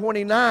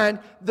 9:29,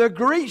 the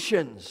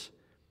Grecians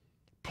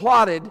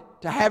plotted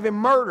to have him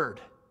murdered.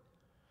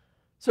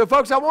 So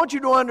folks, I want you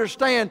to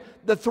understand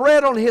the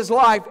threat on his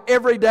life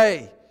every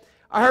day.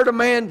 I heard a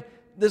man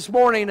this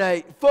morning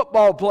a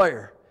football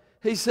player.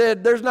 He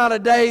said, there's not a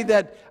day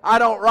that I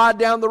don't ride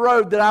down the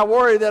road that I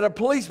worry that a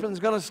policeman's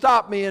going to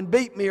stop me and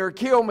beat me or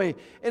kill me.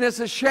 And it's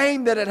a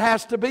shame that it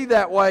has to be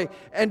that way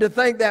and to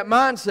think that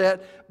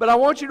mindset. But I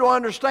want you to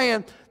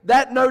understand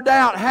that no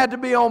doubt had to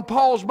be on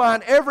Paul's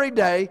mind every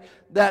day,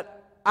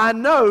 that I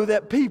know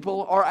that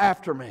people are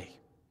after me.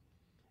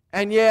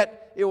 And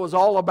yet it was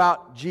all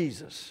about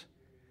Jesus.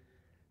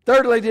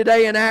 Thirdly,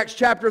 today in Acts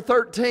chapter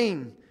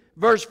 13,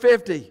 verse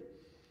 50,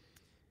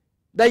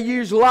 they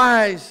used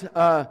lies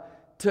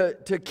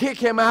to kick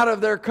him out of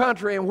their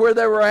country and where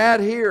they were at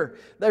here.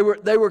 They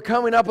were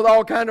coming up with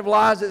all kinds of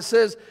lies. It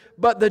says,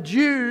 but the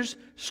Jews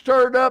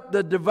stirred up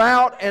the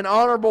devout and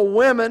honorable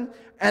women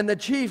and the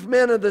chief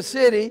men of the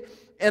city,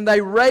 and they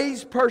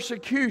raised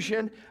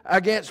persecution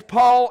against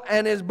Paul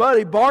and his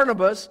buddy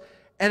Barnabas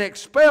and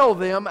expelled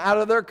them out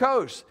of their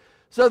coast.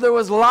 So there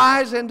was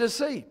lies and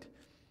deceit.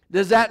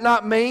 Does that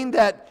not mean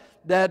that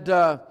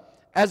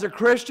as a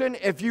Christian,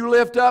 if you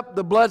lift up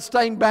the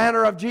bloodstained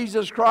banner of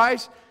Jesus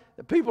Christ,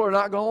 the people are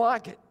not going to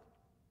like it?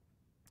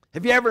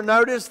 Have you ever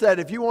noticed that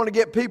if you want to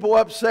get people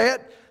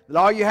upset, that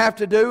all you have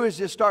to do is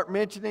just start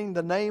mentioning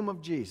the name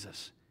of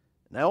Jesus?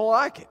 And they don't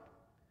like it.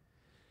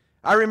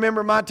 I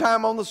remember my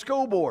time on the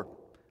school board.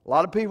 A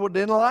lot of people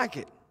didn't like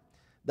it.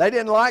 They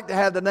didn't like to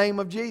have the name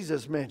of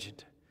Jesus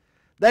mentioned.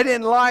 They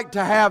didn't like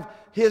to have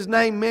His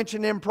name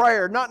mentioned in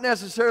prayer. Not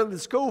necessarily the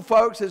school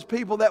folks, as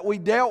people that we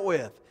dealt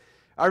with.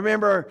 I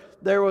remember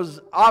there was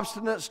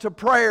obstinance to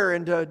prayer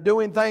and to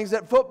doing things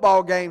at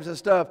football games and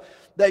stuff,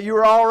 that you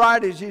were all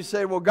right as you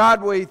said, well,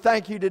 God, we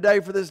thank you today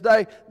for this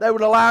day. They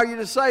would allow you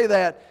to say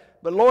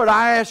that. But Lord,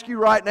 I ask you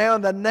right now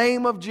in the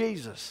name of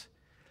Jesus,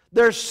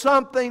 there's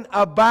something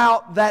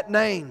about that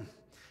name.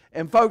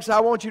 And folks,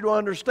 I want you to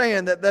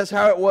understand that that's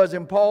how it was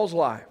in Paul's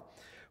life.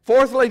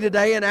 Fourthly,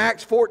 today in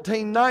Acts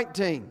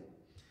 14:19,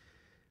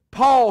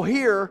 Paul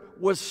here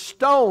was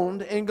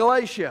stoned in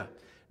Galatia.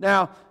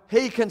 Now,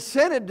 he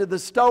consented to the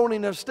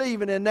stoning of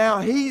Stephen, and now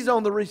he's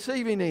on the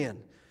receiving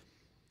end.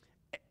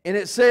 And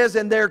it says,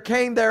 and there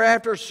came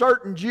thereafter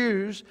certain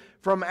Jews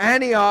from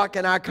Antioch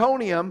and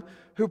Iconium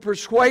who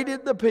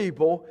persuaded the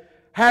people,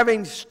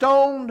 having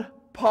stoned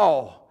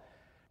Paul.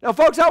 Now,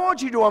 folks, I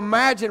want you to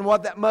imagine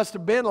what that must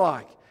have been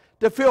like.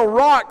 To feel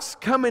rocks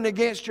coming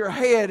against your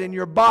head and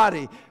your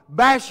body,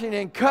 bashing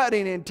and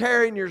cutting and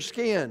tearing your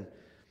skin.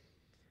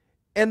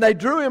 And they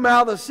drew him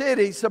out of the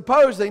city,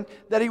 supposing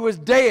that he was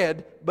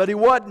dead, but he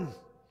wasn't.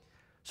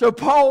 So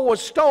Paul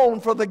was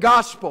stoned for the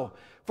gospel,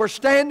 for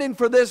standing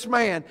for this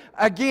man.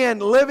 Again,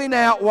 living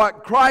out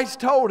what Christ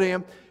told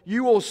him,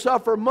 you will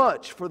suffer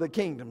much for the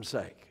kingdom's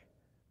sake.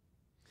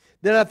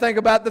 Then I think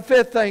about the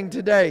fifth thing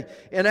today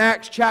in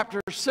Acts chapter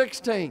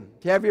 16.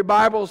 If you have your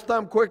Bibles,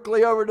 thumb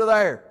quickly over to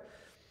there.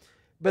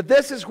 But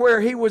this is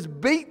where he was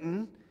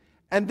beaten,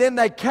 and then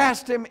they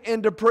cast him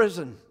into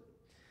prison.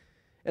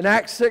 In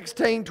Acts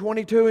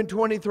 16:22 and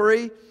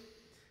 23,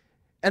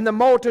 and the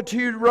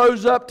multitude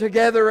rose up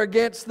together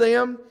against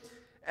them,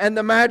 and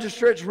the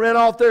magistrates rent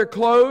off their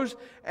clothes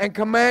and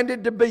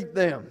commanded to beat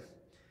them.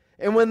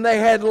 And when they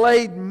had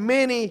laid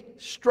many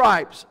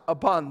stripes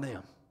upon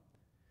them.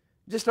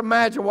 Just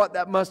imagine what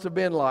that must have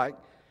been like.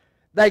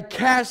 They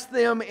cast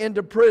them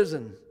into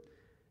prison,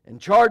 and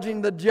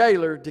charging the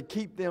jailer to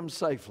keep them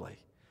safely.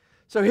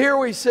 So here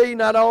we see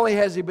not only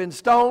has he been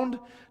stoned,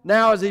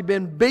 now has he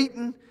been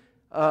beaten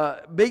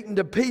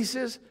to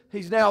pieces.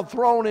 He's now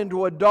thrown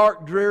into a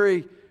dark,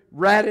 dreary,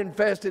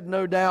 rat-infested,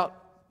 no doubt,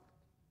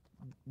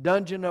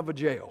 dungeon of a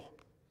jail.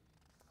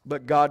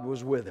 But God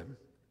was with him.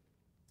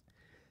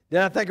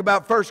 Then I think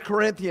about 1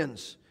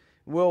 Corinthians.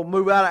 We'll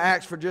move out of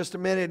Acts for just a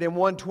minute in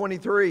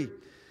 1:23,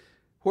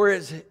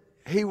 where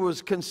he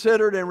was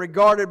considered and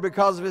regarded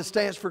because of his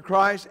stance for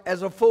Christ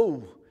as a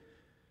fool.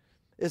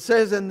 It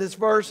says in this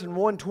verse in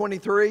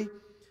 1:23,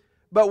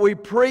 but we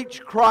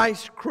preach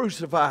Christ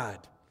crucified,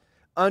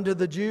 unto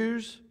the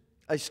Jews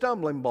a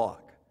stumbling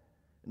block,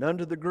 and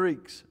unto the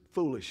Greeks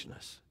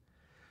foolishness.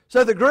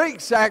 So the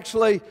Greeks,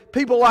 actually,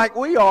 people like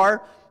we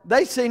are,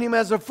 they seen him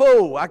as a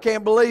fool. I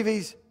can't believe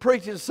he's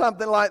preaching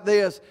something like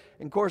this.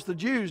 And of course the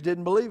Jews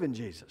didn't believe in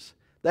Jesus.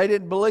 They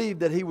didn't believe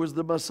that he was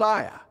the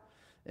Messiah.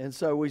 And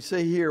so we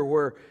see here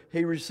where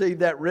he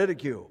received that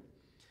ridicule.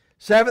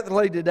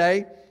 Seventhly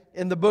today,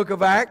 in the book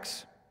of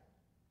Acts,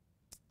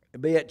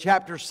 it'll be at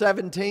chapter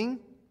 17,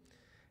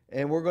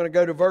 and we're going to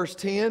go to verse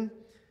 10.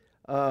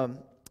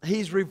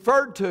 He's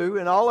referred to,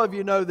 and all of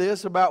you know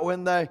this, about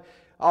when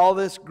all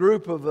this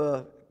group of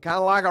kind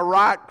of like a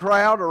right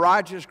crowd, a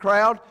righteous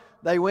crowd,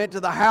 they went to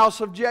the house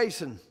of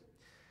Jason.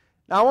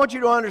 Now I want you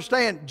to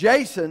understand,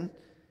 Jason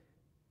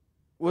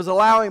was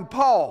allowing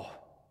Paul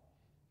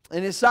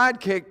and his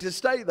sidekick to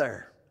stay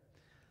there.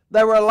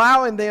 They were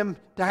allowing them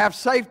to have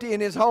safety in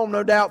his home,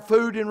 no doubt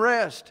food and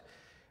rest.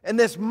 And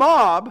this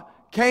mob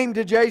came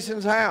to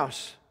Jason's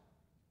house.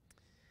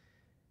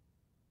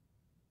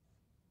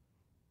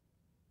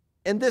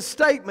 And this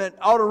statement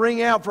ought to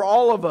ring out for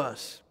all of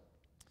us.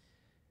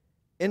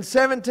 In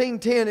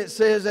 17:10 it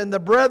says, and the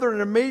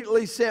brethren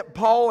immediately sent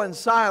Paul and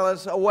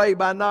Silas away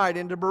by night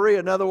into Berea.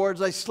 In other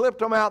words, they slipped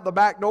them out the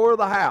back door of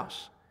the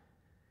house.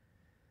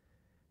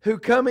 Who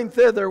coming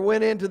thither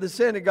went into the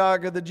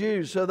synagogue of the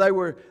Jews. So they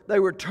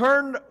were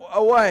turned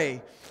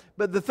away.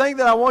 But the thing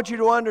that I want you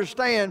to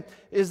understand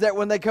is that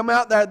when they come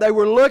out there, they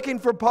were looking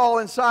for Paul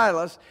and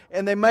Silas,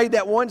 and they made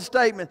that one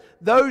statement,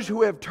 those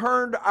who have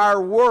turned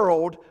our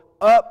world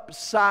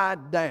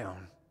upside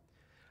down.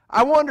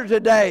 I wonder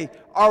today,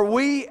 are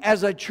we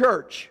as a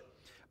church,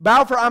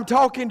 Balfour, I'm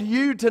talking to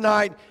you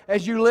tonight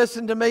as you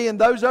listen to me, and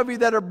those of you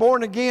that are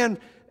born again,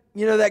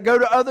 that go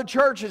to other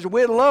churches,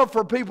 we'd love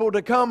for people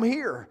to come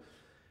here.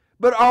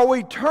 But are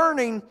we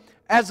turning,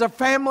 as a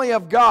family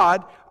of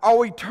God, are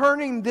we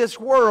turning this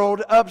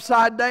world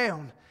upside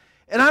down?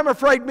 And I'm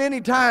afraid many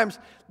times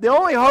the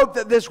only hope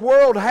that this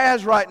world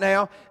has right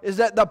now is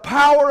that the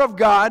power of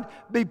God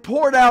be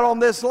poured out on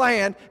this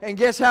land. And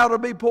guess how it'll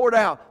be poured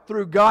out?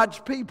 Through God's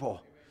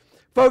people.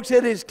 Folks,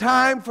 it is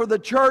time for the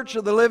church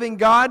of the living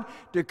God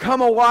to come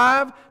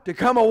alive, to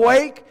come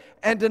awake,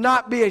 and to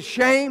not be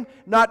ashamed,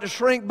 not to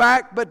shrink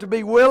back, but to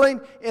be willing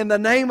in the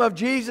name of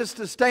Jesus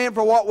to stand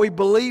for what we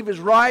believe is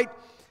right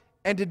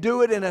and to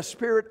do it in a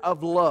spirit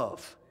of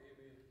love.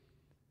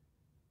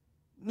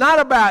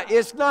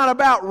 It's not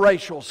about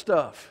racial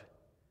stuff.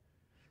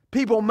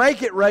 People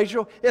make it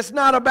racial. It's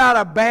not about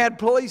a bad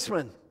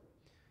policeman.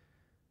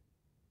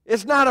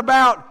 It's not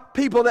about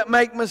people that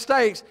make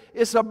mistakes.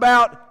 It's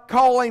about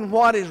calling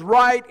what is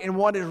right and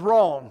what is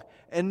wrong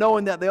and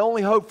knowing that the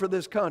only hope for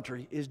this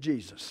country is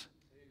Jesus.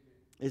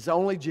 It's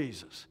only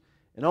Jesus.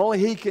 And only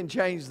He can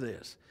change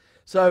this.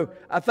 So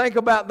I think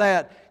about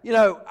that.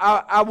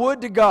 I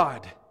would to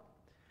God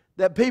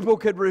that people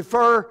could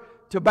refer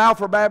to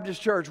Balfour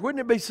Baptist Church.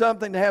 Wouldn't it be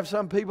something to have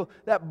some people,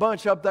 that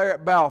bunch up there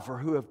at Balfour,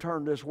 who have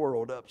turned this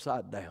world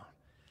upside down?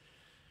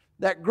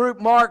 That group,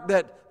 Mark,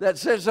 that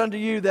says unto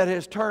you that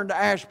has turned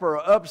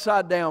Ashboro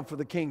upside down for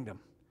the kingdom.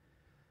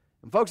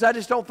 And folks, I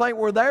just don't think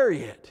we're there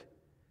yet.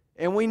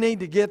 And we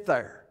need to get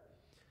there.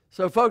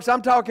 So folks,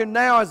 I'm talking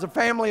now as a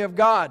family of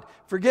God.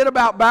 Forget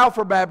about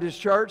Balfour Baptist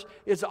Church.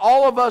 It's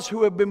all of us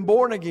who have been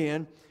born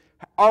again.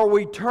 Are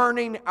we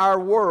turning our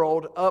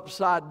world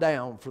upside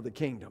down for the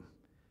kingdom?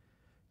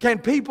 Can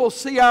people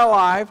see our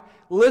life,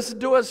 listen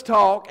to us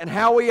talk, and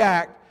how we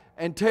act,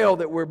 and tell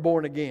that we're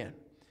born again?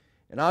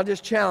 And I'll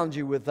just challenge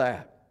you with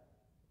that.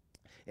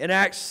 In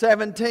Acts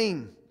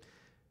 17,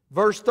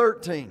 verse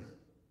 13.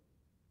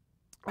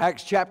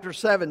 Acts chapter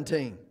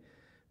 17,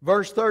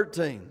 verse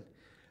 13.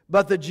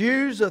 But the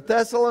Jews of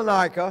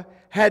Thessalonica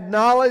had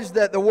knowledge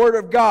that the word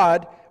of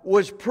God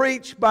was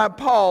preached by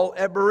Paul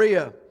at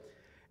Berea.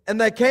 And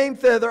they came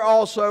thither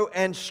also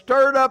and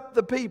stirred up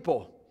the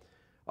people.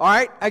 All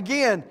right,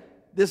 again,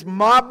 this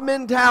mob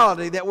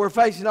mentality that we're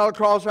facing all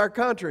across our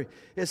country.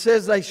 It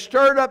says they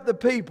stirred up the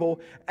people,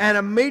 and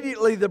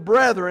immediately the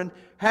brethren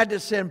had to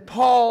send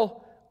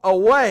Paul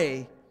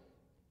away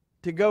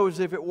to go as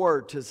if it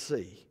were to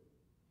sea.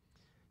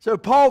 So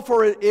Paul,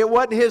 it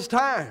wasn't his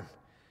time.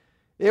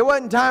 It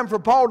wasn't time for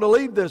Paul to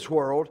leave this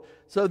world,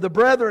 so the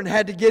brethren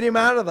had to get him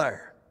out of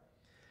there.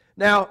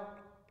 Now,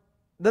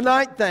 the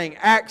ninth thing,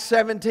 Acts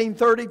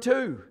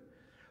 17:32.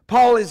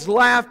 Paul is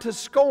laughed to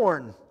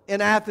scorn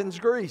in Athens,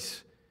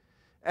 Greece,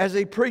 as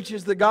he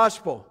preaches the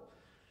gospel.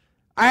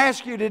 I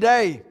ask you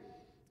today,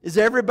 is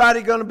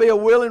everybody going to be a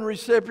willing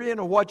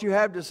recipient of what you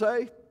have to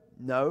say?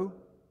 No.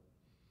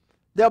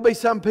 There'll be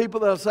some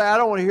people that'll say, I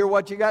don't want to hear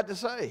what you got to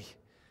say.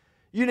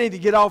 You need to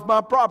get off my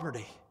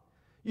property.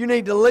 You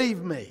need to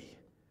leave me.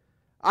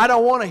 I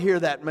don't want to hear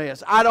that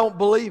mess. I don't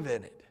believe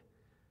in it.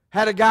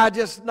 Had a guy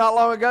just not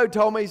long ago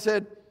told me, he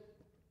said,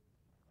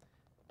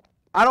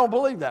 I don't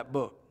believe that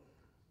book.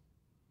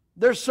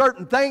 There's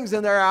certain things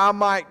in there I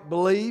might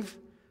believe,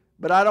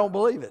 but I don't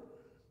believe it.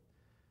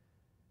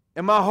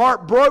 And my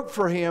heart broke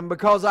for him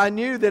because I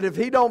knew that if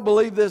he don't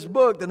believe this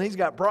book, then he's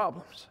got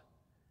problems.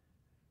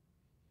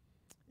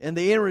 And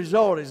the end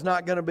result is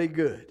not going to be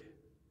good.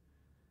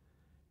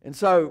 And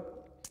so,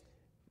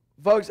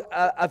 folks,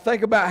 I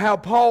think about how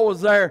Paul was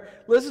there.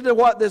 Listen to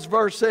what this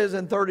verse says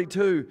in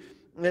 32.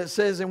 It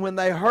says, and when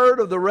they heard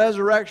of the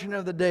resurrection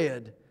of the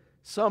dead,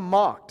 some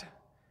mocked,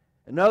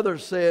 and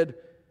others said,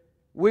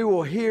 we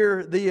will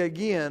hear thee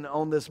again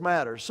on this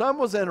matter. Some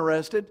was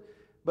interested,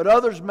 but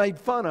others made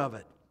fun of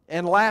it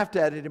and laughed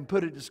at it and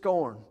put it to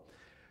scorn.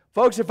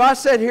 Folks, if I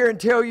sit here and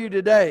tell you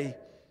today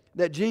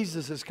that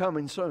Jesus is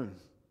coming soon,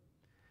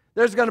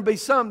 there's going to be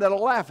some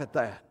that'll laugh at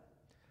that.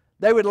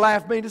 They would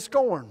laugh me to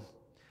scorn.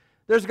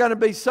 There's going to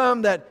be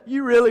some that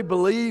you really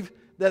believe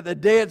that the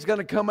dead's going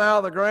to come out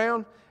of the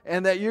ground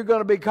and that you're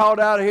going to be called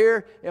out of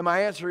here? And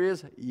my answer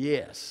is,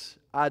 yes,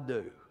 I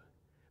do.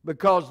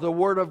 Because the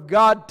Word of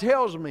God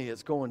tells me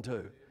it's going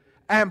to.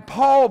 And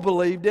Paul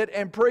believed it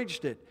and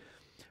preached it.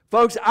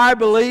 Folks, I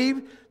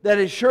believe that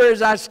as sure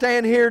as I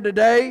stand here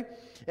today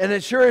and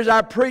as sure as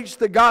I preach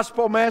the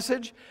gospel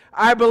message,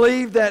 I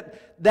believe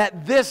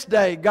that this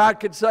day God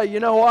could say,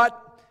 you know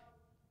what?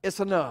 It's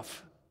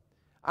enough.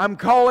 I'm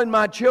calling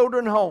my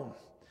children home.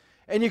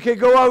 And you could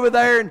go over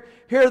there and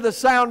hear the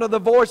sound of the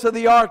voice of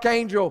the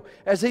archangel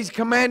as he's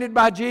commanded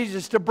by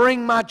Jesus to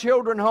bring my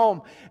children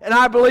home. And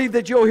I believe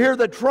that you'll hear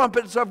the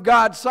trumpets of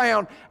God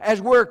sound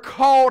as we're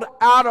called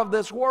out of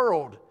this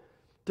world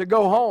to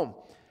go home.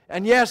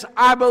 And yes,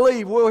 I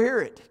believe we'll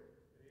hear it.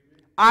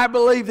 I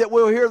believe that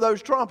we'll hear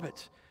those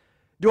trumpets.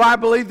 Do I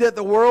believe that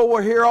the world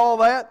will hear all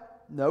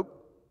that? Nope.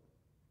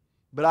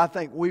 But I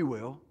think we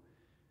will.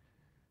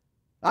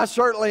 I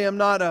certainly am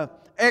not an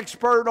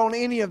expert on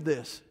any of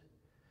this.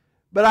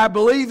 But I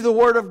believe the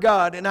Word of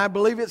God, and I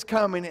believe it's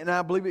coming, and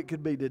I believe it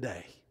could be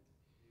today.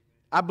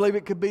 I believe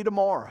it could be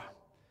tomorrow.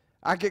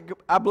 I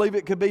believe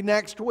it could be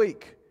next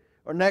week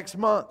or next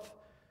month.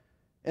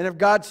 And if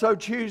God so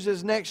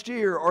chooses, next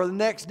year or the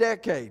next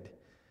decade.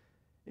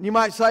 And you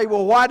might say,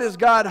 well, why does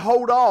God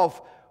hold off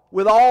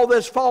with all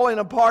this falling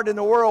apart in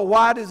the world?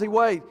 Why does He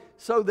wait?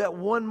 So that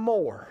one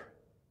more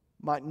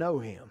might know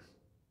Him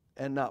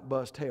and not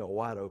bust hell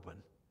wide open.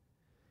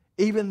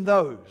 Even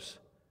those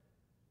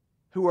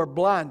who are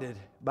blinded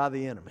by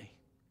the enemy.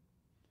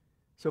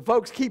 So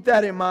folks, keep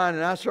that in mind,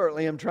 and I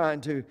certainly am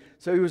trying to.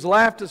 So He was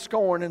laughed to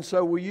scorn, and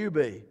so will you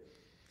be.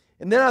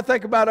 And then I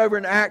think about over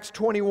in Acts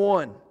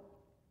 21.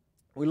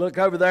 We look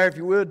over there, if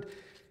you would,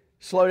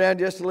 slow down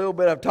just a little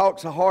bit. I've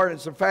talked so hard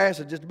and so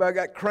fast, I just about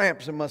got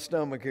cramps in my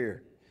stomach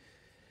here.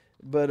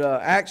 But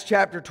Acts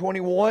chapter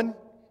 21,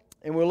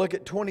 and we'll look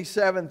at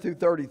 27 through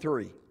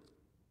 33.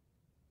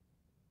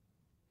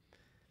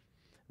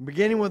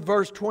 Beginning with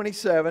verse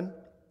 27,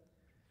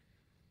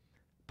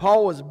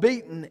 Paul was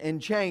beaten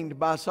and chained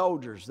by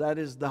soldiers. That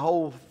is the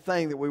whole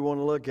thing that we want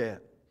to look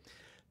at.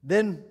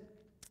 Then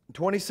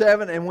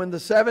 27, and when the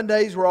 7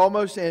 days were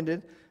almost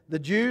ended, the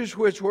Jews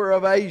which were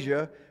of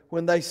Asia,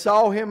 when they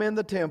saw him in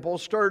the temple,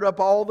 stirred up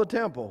all the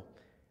temple.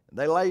 And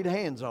they laid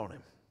hands on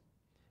him.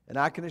 And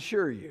I can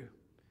assure you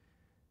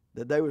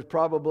that there was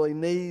probably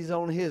knees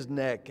on his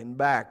neck and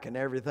back and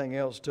everything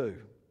else too.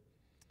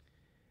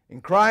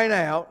 And crying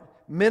out,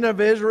 Men of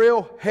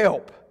Israel,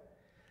 help!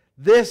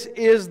 This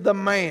is the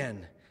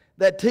man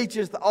that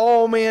teacheth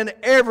all men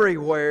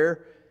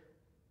everywhere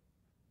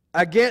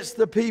against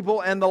the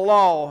people and the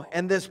law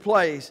and this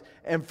place,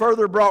 and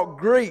further brought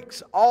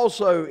Greeks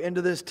also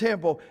into this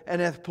temple, and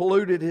hath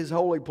polluted his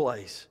holy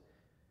place.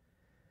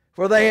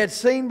 For they had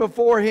seen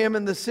before him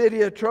in the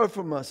city of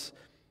Trophimus,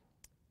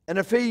 an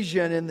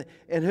Ephesian,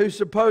 and who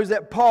supposed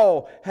that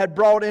Paul had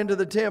brought into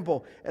the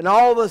temple. And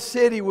all the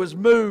city was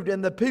moved,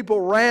 and the people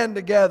ran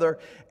together,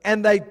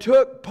 and they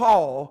took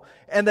Paul,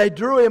 and they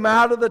drew him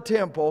out of the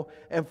temple,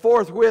 and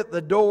forthwith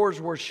the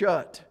doors were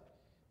shut.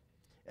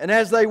 And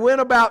as they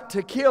went about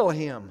to kill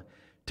him,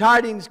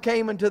 tidings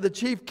came unto the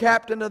chief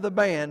captain of the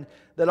band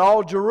that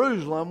all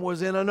Jerusalem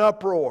was in an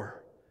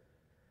uproar,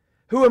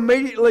 who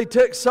immediately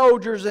took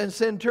soldiers and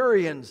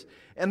centurions,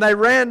 and they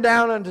ran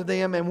down unto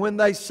them, and when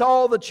they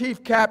saw the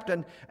chief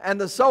captain and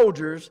the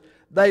soldiers,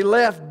 they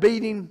left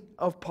beating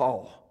of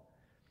Paul.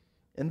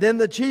 And then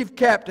the chief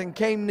captain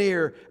came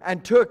near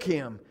and took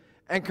him,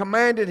 and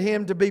commanded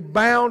him to be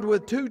bound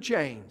with 2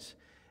 chains,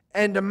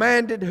 and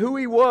demanded who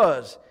he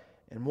was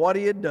and what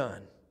he had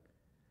done.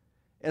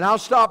 And I'll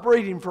stop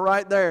reading for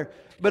right there.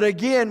 But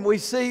again, we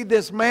see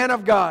this man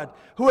of God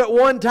who at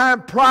one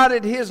time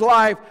prided his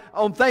life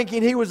on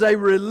thinking he was a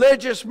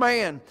religious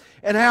man,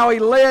 and how he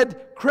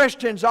led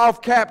Christians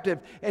off captive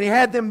and he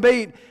had them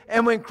beat.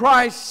 And when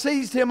Christ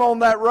seized him on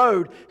that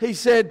road, he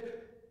said,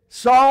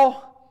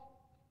 Saul,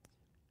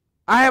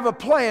 I have a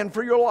plan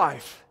for your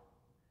life.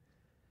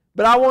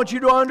 But I want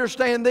you to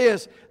understand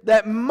this,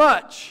 that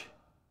much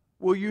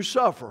will you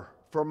suffer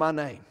for my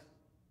name.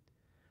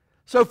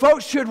 So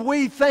folks, should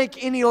we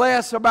think any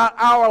less about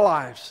our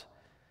lives?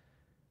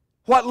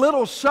 What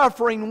little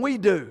suffering we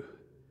do.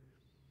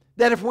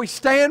 That if we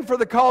stand for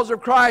the cause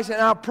of Christ, and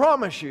I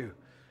promise you,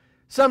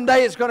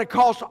 someday it's going to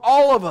cost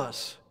all of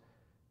us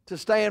to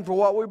stand for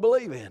what we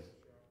believe in.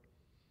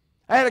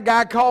 I had a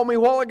guy call me a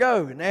while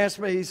ago and asked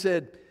me, he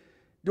said,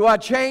 do I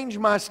change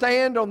my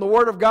stand on the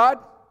Word of God?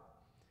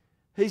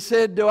 He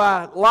said, do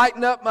I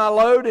lighten up my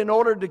load in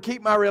order to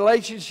keep my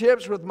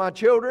relationships with my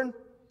children?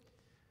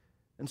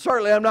 And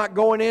certainly I'm not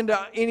going into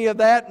any of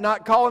that,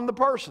 not calling the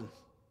person.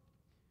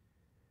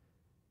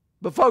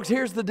 But folks,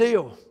 here's the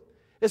deal.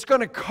 It's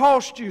going to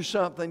cost you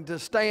something to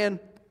stand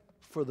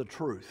for the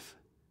truth.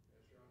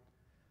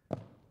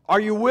 Are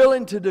you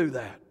willing to do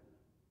that?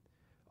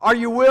 Are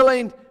you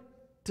willing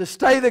to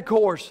stay the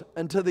course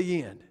until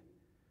the end?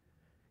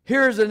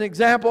 Here's an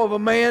example of a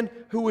man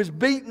who was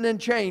beaten and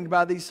chained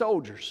by these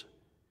soldiers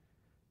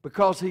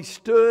because he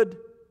stood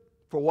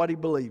for what he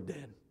believed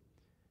in.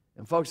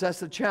 And folks, that's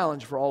the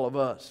challenge for all of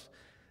us.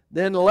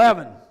 Then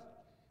 11,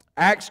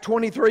 Acts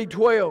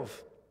 23:12.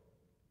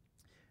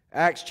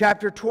 Acts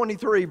chapter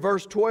 23,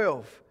 verse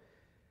 12.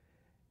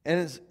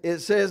 And it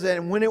says,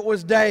 and when it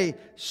was day,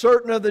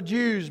 certain of the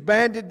Jews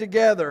banded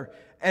together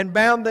and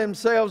bound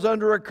themselves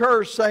under a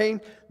curse,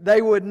 saying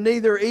they would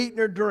neither eat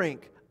nor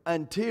drink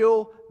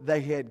until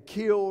they had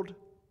killed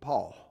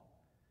Paul.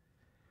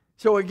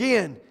 So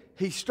again,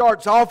 he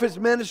starts off his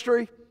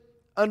ministry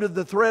under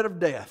the threat of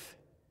death.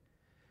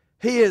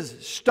 He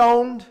is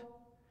stoned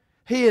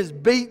He is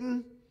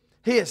beaten.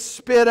 He is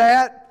spit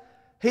at.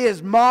 He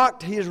is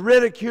mocked. He is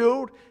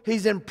ridiculed.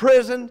 He's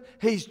imprisoned.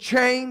 He's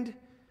chained.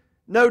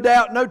 No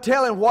doubt, no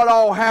telling what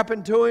all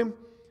happened to him,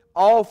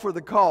 all for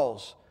the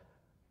cause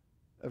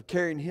of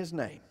carrying His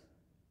name.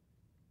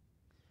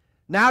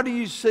 Now do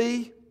you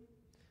see,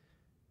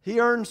 he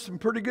earned some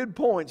pretty good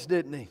points,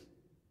 didn't he,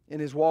 in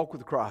his walk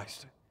with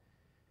Christ?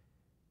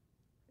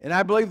 And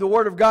I believe the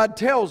Word of God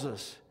tells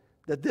us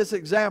that this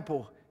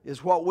example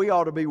is what we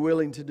ought to be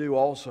willing to do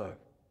also.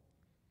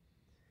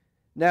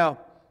 Now,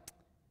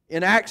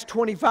 in Acts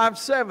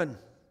 25:7,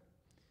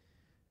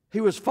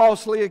 he was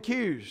falsely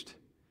accused.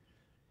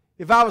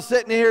 If I was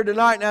sitting here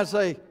tonight and I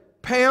say,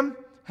 Pam,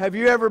 have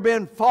you ever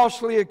been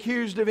falsely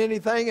accused of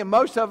anything? And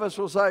most of us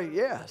will say,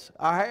 yes,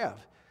 I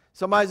have.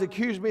 Somebody's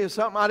accused me of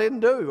something I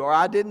didn't do or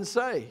I didn't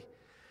say.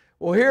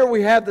 Well, here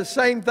we have the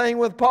same thing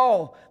with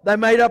Paul. They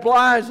made up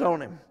lies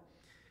on him.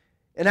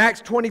 In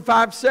Acts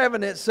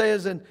 25:7 it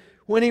says, and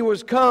when he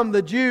was come,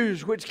 the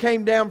Jews which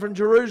came down from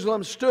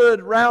Jerusalem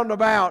stood round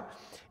about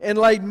and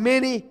laid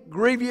many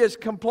grievous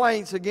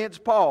complaints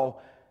against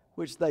Paul,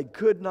 which they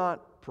could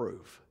not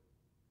prove.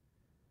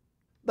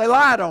 They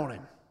lied on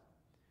him.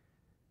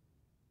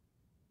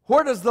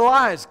 Where does the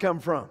lies come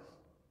from?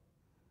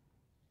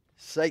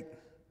 Satan.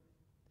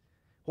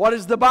 What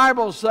does the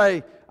Bible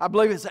say? I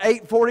believe it's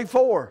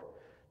 8:44.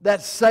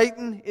 That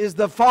Satan is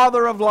the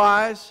father of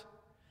lies.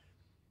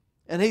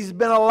 And he's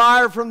been a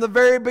liar from the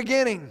very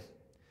beginning.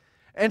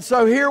 And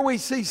so here we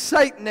see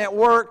Satan at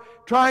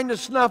work trying to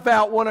snuff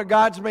out one of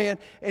God's men.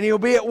 And he'll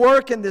be at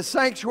work in the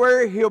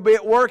sanctuary. He'll be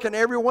at work in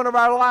every one of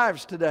our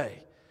lives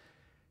today.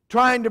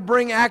 Trying to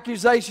bring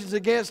accusations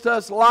against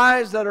us,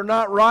 lies that are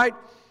not right.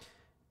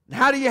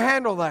 How do you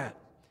handle that?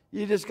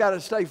 You just got to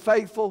stay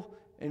faithful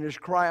and just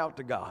cry out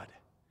to God.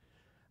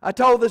 I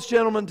told this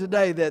gentleman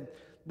today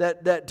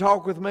that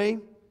talked with me,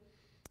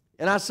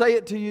 and I say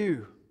it to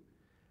you.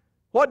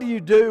 What do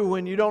you do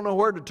when you don't know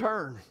where to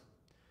turn?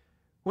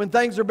 When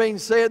things are being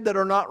said that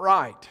are not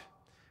right?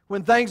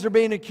 When things are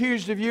being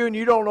accused of you and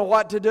you don't know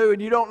what to do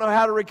and you don't know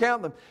how to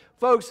recount them?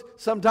 Folks,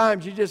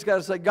 sometimes you just got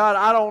to say, God,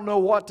 I don't know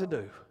what to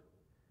do.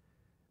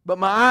 But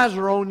my eyes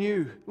are on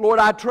you. Lord,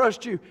 I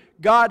trust you.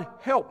 God,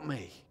 help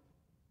me.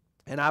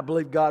 And I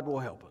believe God will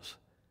help us.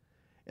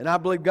 And I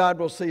believe God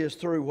will see us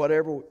through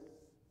whatever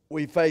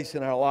we face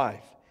in our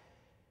life.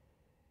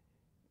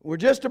 We're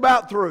just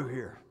about through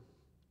here.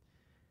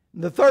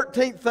 The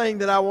 13th thing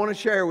that I want to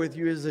share with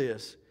you is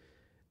this,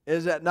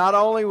 is that not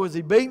only was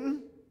he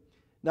beaten,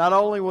 not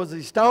only was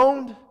he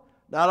stoned,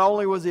 not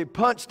only was he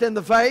punched in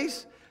the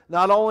face,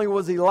 not only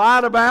was he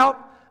lied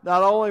about,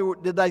 not only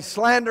did they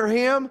slander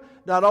him,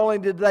 not only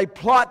did they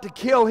plot to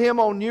kill him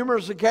on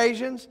numerous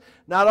occasions,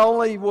 not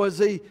only was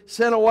he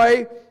sent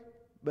away,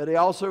 but he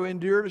also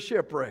endured a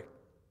shipwreck.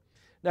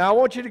 Now I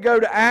want you to go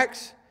to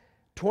Acts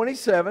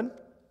 27,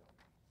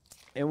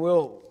 and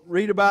we'll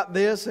read about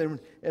this. And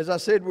as I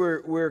said,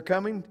 we're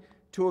coming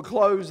to a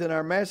close in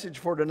our message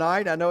for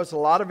tonight. I know it's a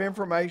lot of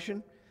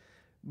information,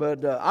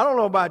 but I don't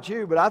know about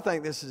you, but I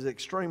think this is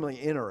extremely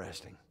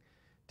interesting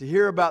to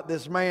hear about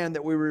this man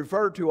that we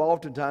refer to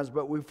oftentimes,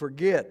 but we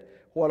forget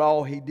what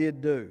all he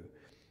did do.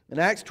 In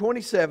Acts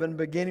 27,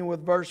 beginning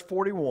with verse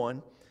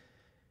 41,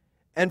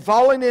 and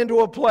falling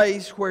into a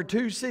place where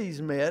two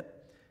seas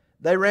met,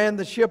 they ran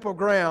the ship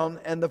aground,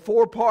 and the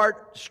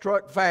forepart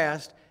struck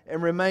fast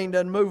and remained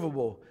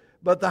unmovable.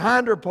 But the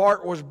hinder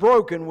part was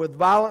broken with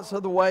violence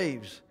of the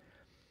waves.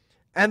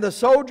 And the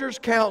soldiers'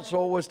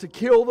 counsel was to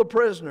kill the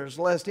prisoners,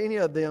 lest any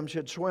of them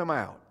should swim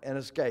out and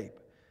escape.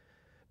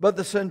 But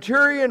the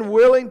centurion,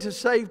 willing to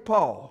save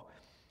Paul,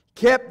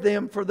 kept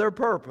them for their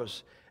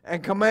purpose,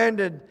 and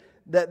commanded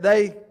that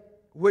they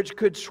which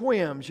could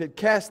swim should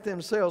cast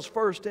themselves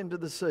first into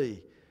the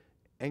sea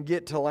and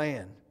get to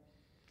land.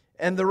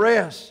 And the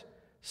rest,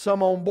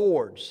 some on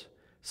boards,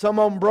 some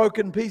on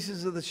broken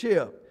pieces of the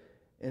ship.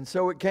 And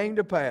so it came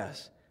to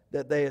pass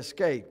that they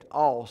escaped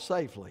all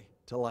safely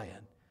to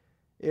land.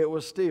 It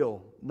was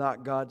still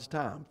not God's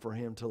time for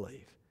him to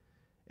leave.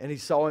 And he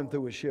saw him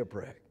through a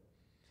shipwreck.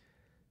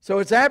 So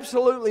it's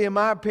absolutely, in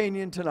my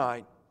opinion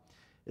tonight,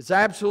 it's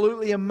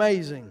absolutely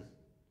amazing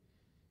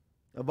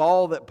of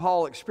all that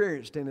Paul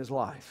experienced in his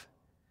life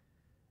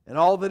and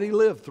all that he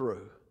lived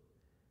through.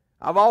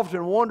 I've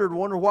often wondered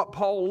what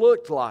Paul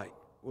looked like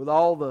with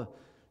all the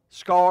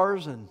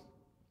scars and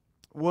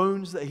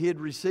wounds that he had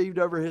received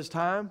over his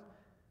time.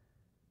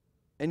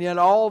 And yet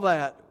all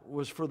that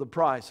was for the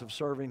price of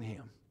serving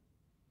him.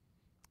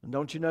 And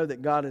don't you know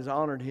that God has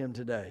honored him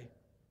today?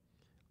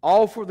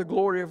 All for the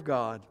glory of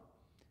God,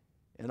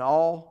 and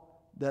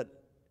all that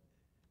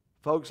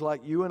folks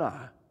like you and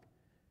I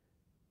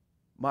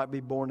might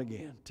be born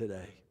again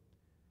today.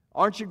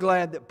 Aren't you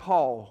glad that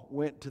Paul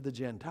went to the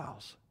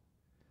Gentiles?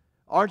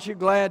 Aren't you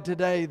glad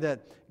today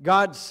that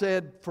God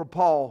said for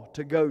Paul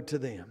to go to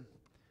them?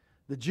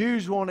 The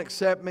Jews won't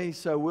accept me,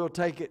 so we'll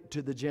take it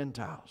to the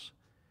Gentiles.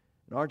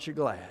 And aren't you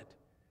glad?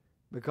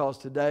 Because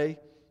today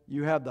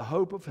you have the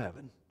hope of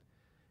heaven.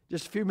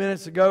 Just a few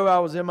minutes ago, I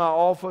was in my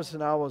office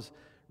and I was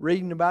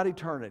reading about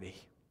eternity.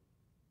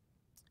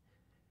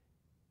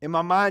 And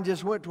my mind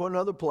just went to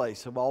another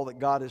place of all that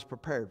God has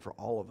prepared for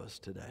all of us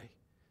today.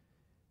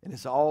 And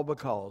it's all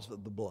because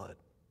of the blood.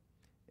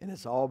 And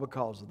it's all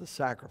because of the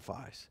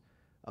sacrifice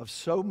of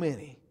so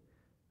many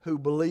who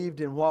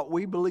believed in what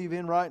we believe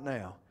in right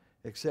now,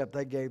 except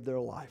they gave their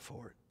life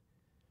for it.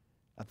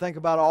 I think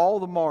about all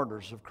the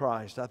martyrs of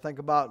Christ. I think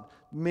about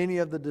many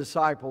of the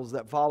disciples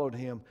that followed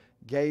Him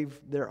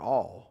gave their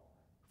all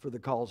for the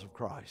cause of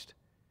Christ.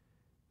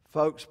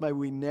 Folks, may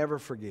we never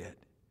forget.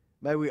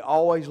 May we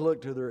always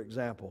look to their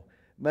example.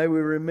 May we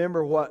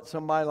remember what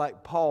somebody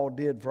like Paul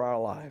did for our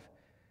life.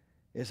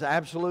 It's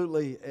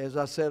absolutely, as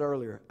I said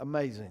earlier,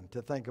 amazing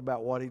to think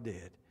about what he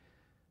did.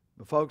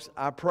 But folks,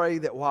 I pray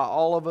that while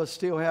all of us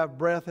still have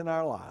breath in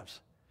our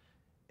lives,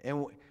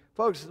 and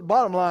folks, the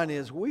bottom line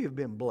is we have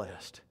been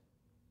blessed.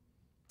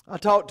 I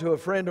talked to a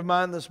friend of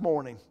mine this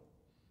morning,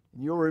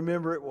 and you'll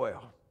remember it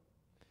well.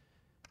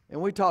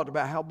 And we talked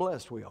about how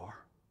blessed we are.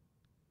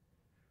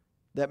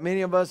 That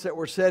many of us that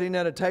were sitting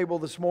at a table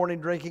this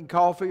morning drinking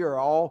coffee are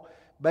all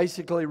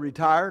basically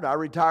retired. I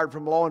retired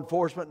from law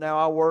enforcement. Now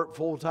I work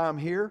full-time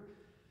here.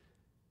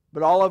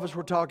 But all of us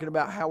were talking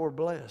about how we're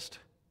blessed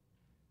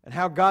and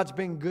how God's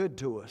been good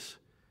to us.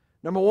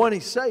 Number one, He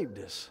saved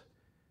us.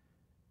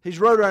 He's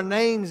wrote our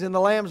names in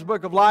the Lamb's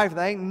Book of Life.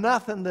 There ain't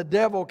nothing the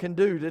devil can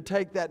do to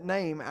take that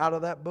name out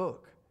of that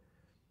book.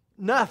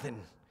 Nothing.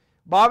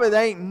 Bobby,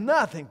 there ain't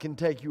nothing can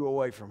take you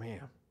away from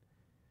Him.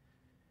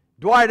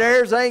 Dwight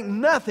Ayers, there ain't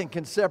nothing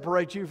can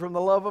separate you from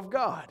the love of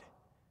God.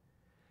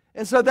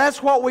 And so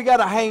that's what we got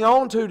to hang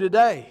on to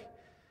today.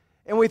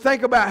 And we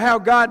think about how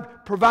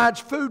God provides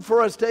food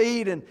for us to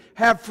eat and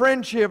have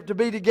friendship to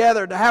be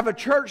together, to have a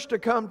church to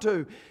come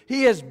to.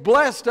 He has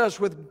blessed us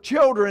with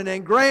children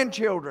and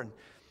grandchildren.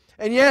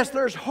 And yes,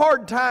 there's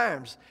hard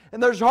times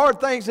and there's hard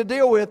things to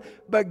deal with,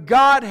 but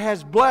God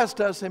has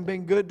blessed us and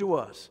been good to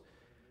us.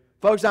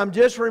 Folks, I'm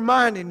just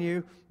reminding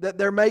you that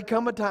there may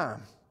come a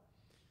time,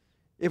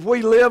 if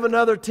we live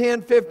another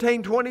 10,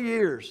 15, 20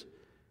 years,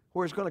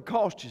 where it's going to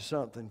cost you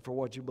something for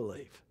what you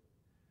believe.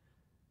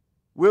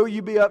 Will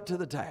you be up to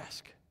the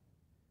task?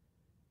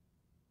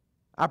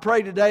 I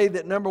pray today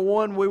that, number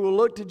one, we will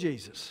look to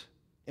Jesus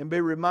and be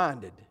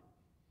reminded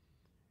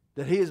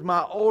that He is my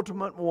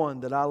ultimate one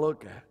that I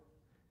look at.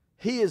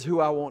 He is who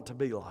I want to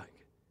be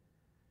like.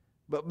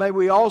 But may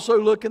we also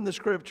look in the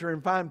Scripture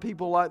and find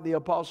people like the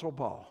Apostle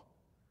Paul,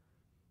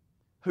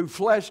 who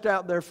fleshed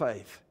out their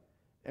faith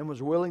and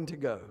was willing to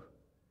go.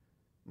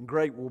 And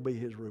great will be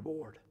his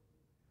reward.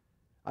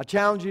 I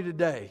challenge you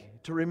today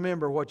to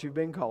remember what you've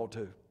been called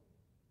to.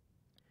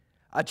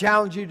 I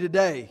challenge you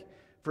today,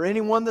 for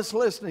anyone that's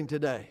listening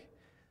today,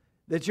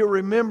 that you'll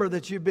remember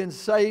that you've been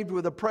saved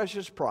with a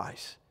precious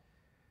price,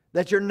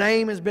 that your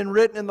name has been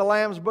written in the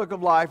Lamb's Book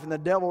of Life and the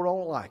devil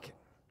don't like it.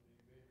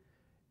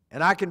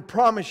 And I can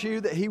promise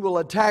you that he will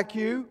attack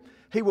you,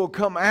 he will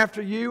come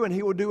after you, and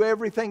he will do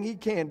everything he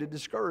can to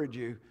discourage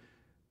you.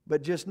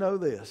 But just know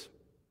this,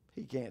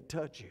 he can't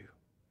touch you.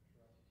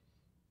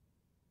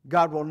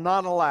 God will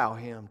not allow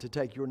him to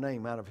take your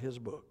name out of His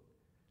book.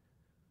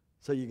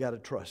 So you got to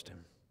trust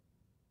Him.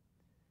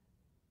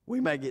 We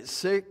may get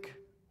sick.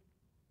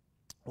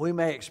 We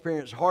may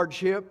experience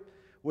hardship.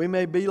 We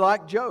may be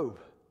like Job.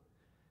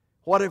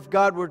 What if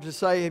God were to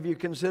say, have you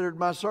considered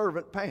my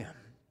servant Pam?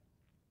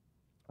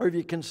 Or have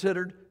you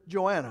considered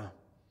Joanna?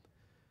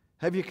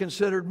 Have you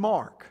considered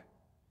Mark?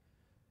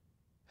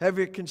 Have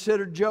you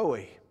considered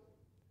Joey?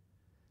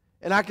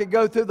 And I could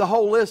go through the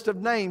whole list of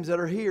names that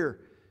are here.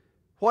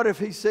 What if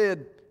He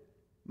said,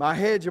 my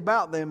hedge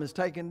about them is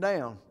taken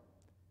down,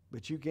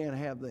 but you can't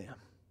have them?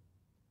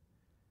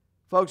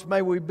 Folks,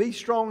 may we be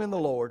strong in the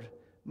Lord.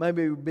 May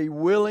we be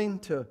willing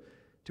to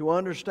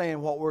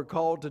understand what we're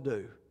called to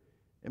do.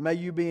 And may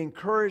you be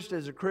encouraged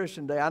as a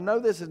Christian today. I know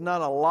this is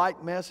not a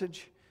light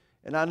message,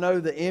 and I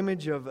know the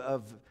image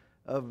of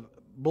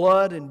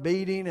blood and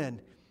beating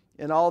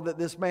and all that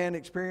this man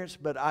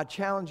experienced, but I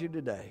challenge you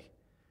today.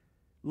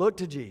 Look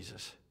to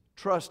Jesus.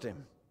 Trust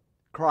Him.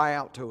 Cry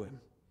out to Him.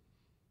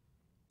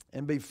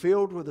 And be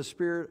filled with the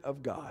Spirit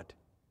of God.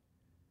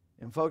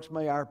 And folks,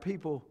 may our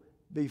people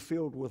be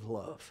filled with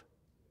love.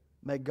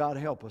 May God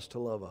help us to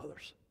love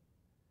others.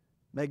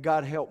 May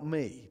God help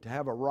me to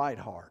have a right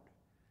heart.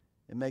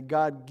 And may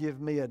God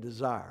give me a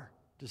desire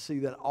to see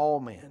that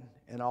all men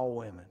and all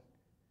women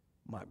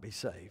might be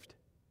saved.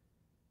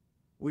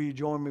 Will you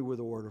join me with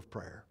a word of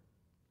prayer?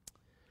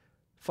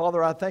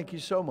 Father, I thank You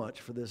so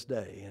much for this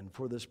day and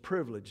for this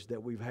privilege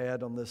that we've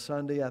had on this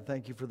Sunday. I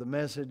thank You for the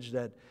message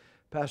that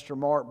Pastor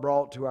Mark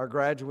brought to our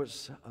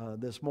graduates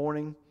this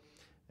morning.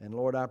 And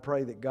Lord, I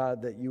pray that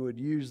God, that You would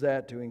use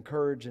that to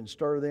encourage and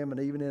stir them, and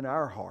even in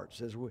our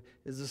hearts, as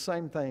the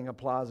same thing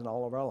applies in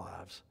all of our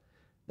lives.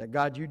 That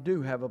God, You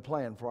do have a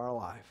plan for our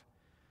life.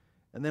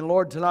 And then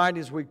Lord, tonight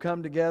as we've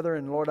come together,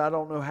 and Lord, I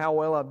don't know how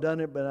well I've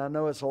done it, but I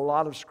know it's a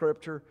lot of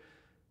Scripture.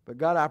 But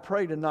God, I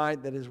pray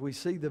tonight that as we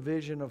see the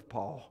vision of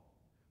Paul,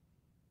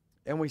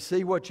 and we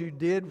see what You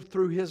did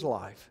through his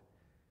life,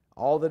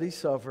 all that he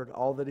suffered,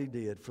 all that he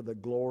did for the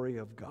glory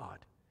of God.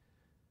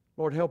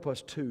 Lord, help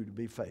us too to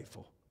be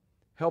faithful.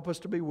 Help us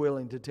to be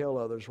willing to tell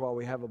others while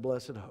we have a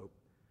blessed hope.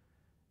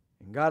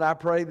 And God, I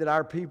pray that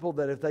our people,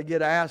 that if they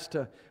get asked,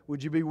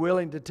 would you be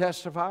willing to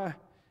testify?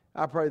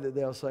 I pray that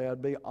they'll say, I'd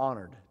be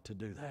honored to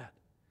do that.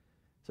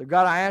 So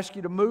God, I ask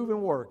you to move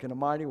and work in a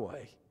mighty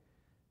way.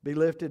 Be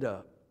lifted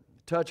up.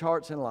 Touch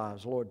hearts and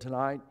lives, Lord,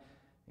 tonight.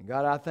 And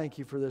God, I thank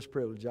you for this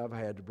privilege I've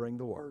had to bring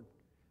the word.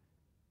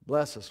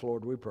 Bless us,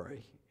 Lord, we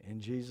pray. In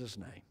Jesus'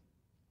 name,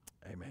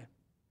 amen.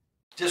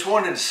 Just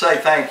wanted to say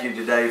thank you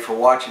today for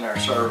watching our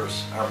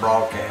service, our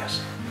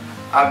broadcast.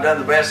 I've done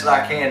the best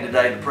that I can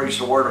today to preach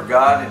the Word of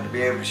God and to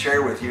be able to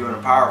share with you in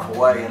a powerful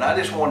way. And I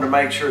just wanted to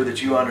make sure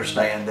that you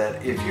understand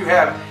that if you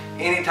have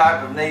any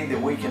type of need that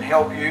we can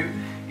help you,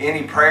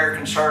 any prayer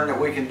concern that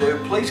we can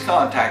do, please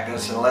contact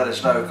us and let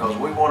us know, because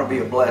we want to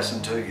be a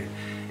blessing to you.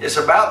 It's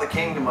about the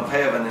kingdom of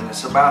heaven, and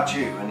it's about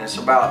you, and it's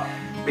about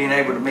being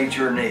able to meet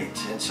your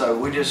needs. And so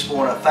we just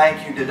want to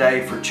thank you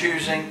today for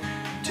choosing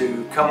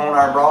to come on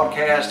our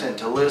broadcast and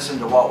to listen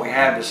to what we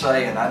have to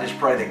say. And I just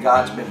pray that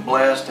God's been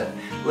blessed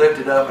and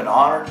lifted up and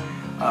honored.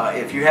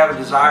 If you have a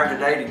desire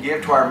today to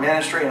give to our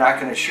ministry, and I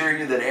can assure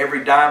you that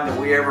every dime that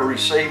we ever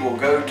receive will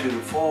go to the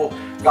full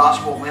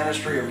gospel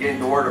ministry of getting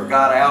the Word of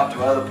God out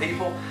to other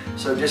people.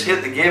 So just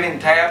hit the giving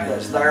tab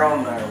that's there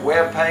on our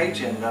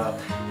webpage,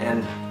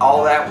 and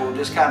all that will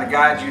just kind of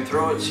guide you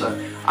through it.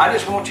 So I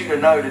just want you to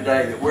know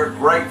today that we're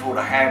grateful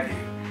to have you.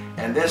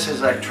 And this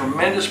is a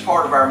tremendous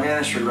part of our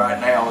ministry right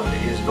now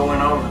that is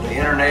going over the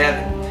internet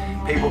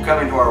and people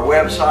coming to our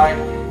website.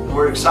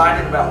 We're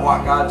excited about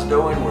what God's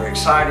doing. We're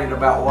excited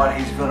about what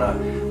He's going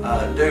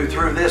to do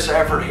through this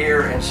effort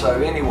here. And so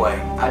anyway,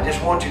 I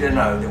just want you to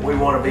know that we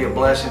want to be a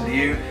blessing to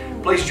you.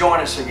 Please join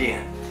us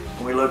again,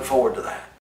 and we look forward to that.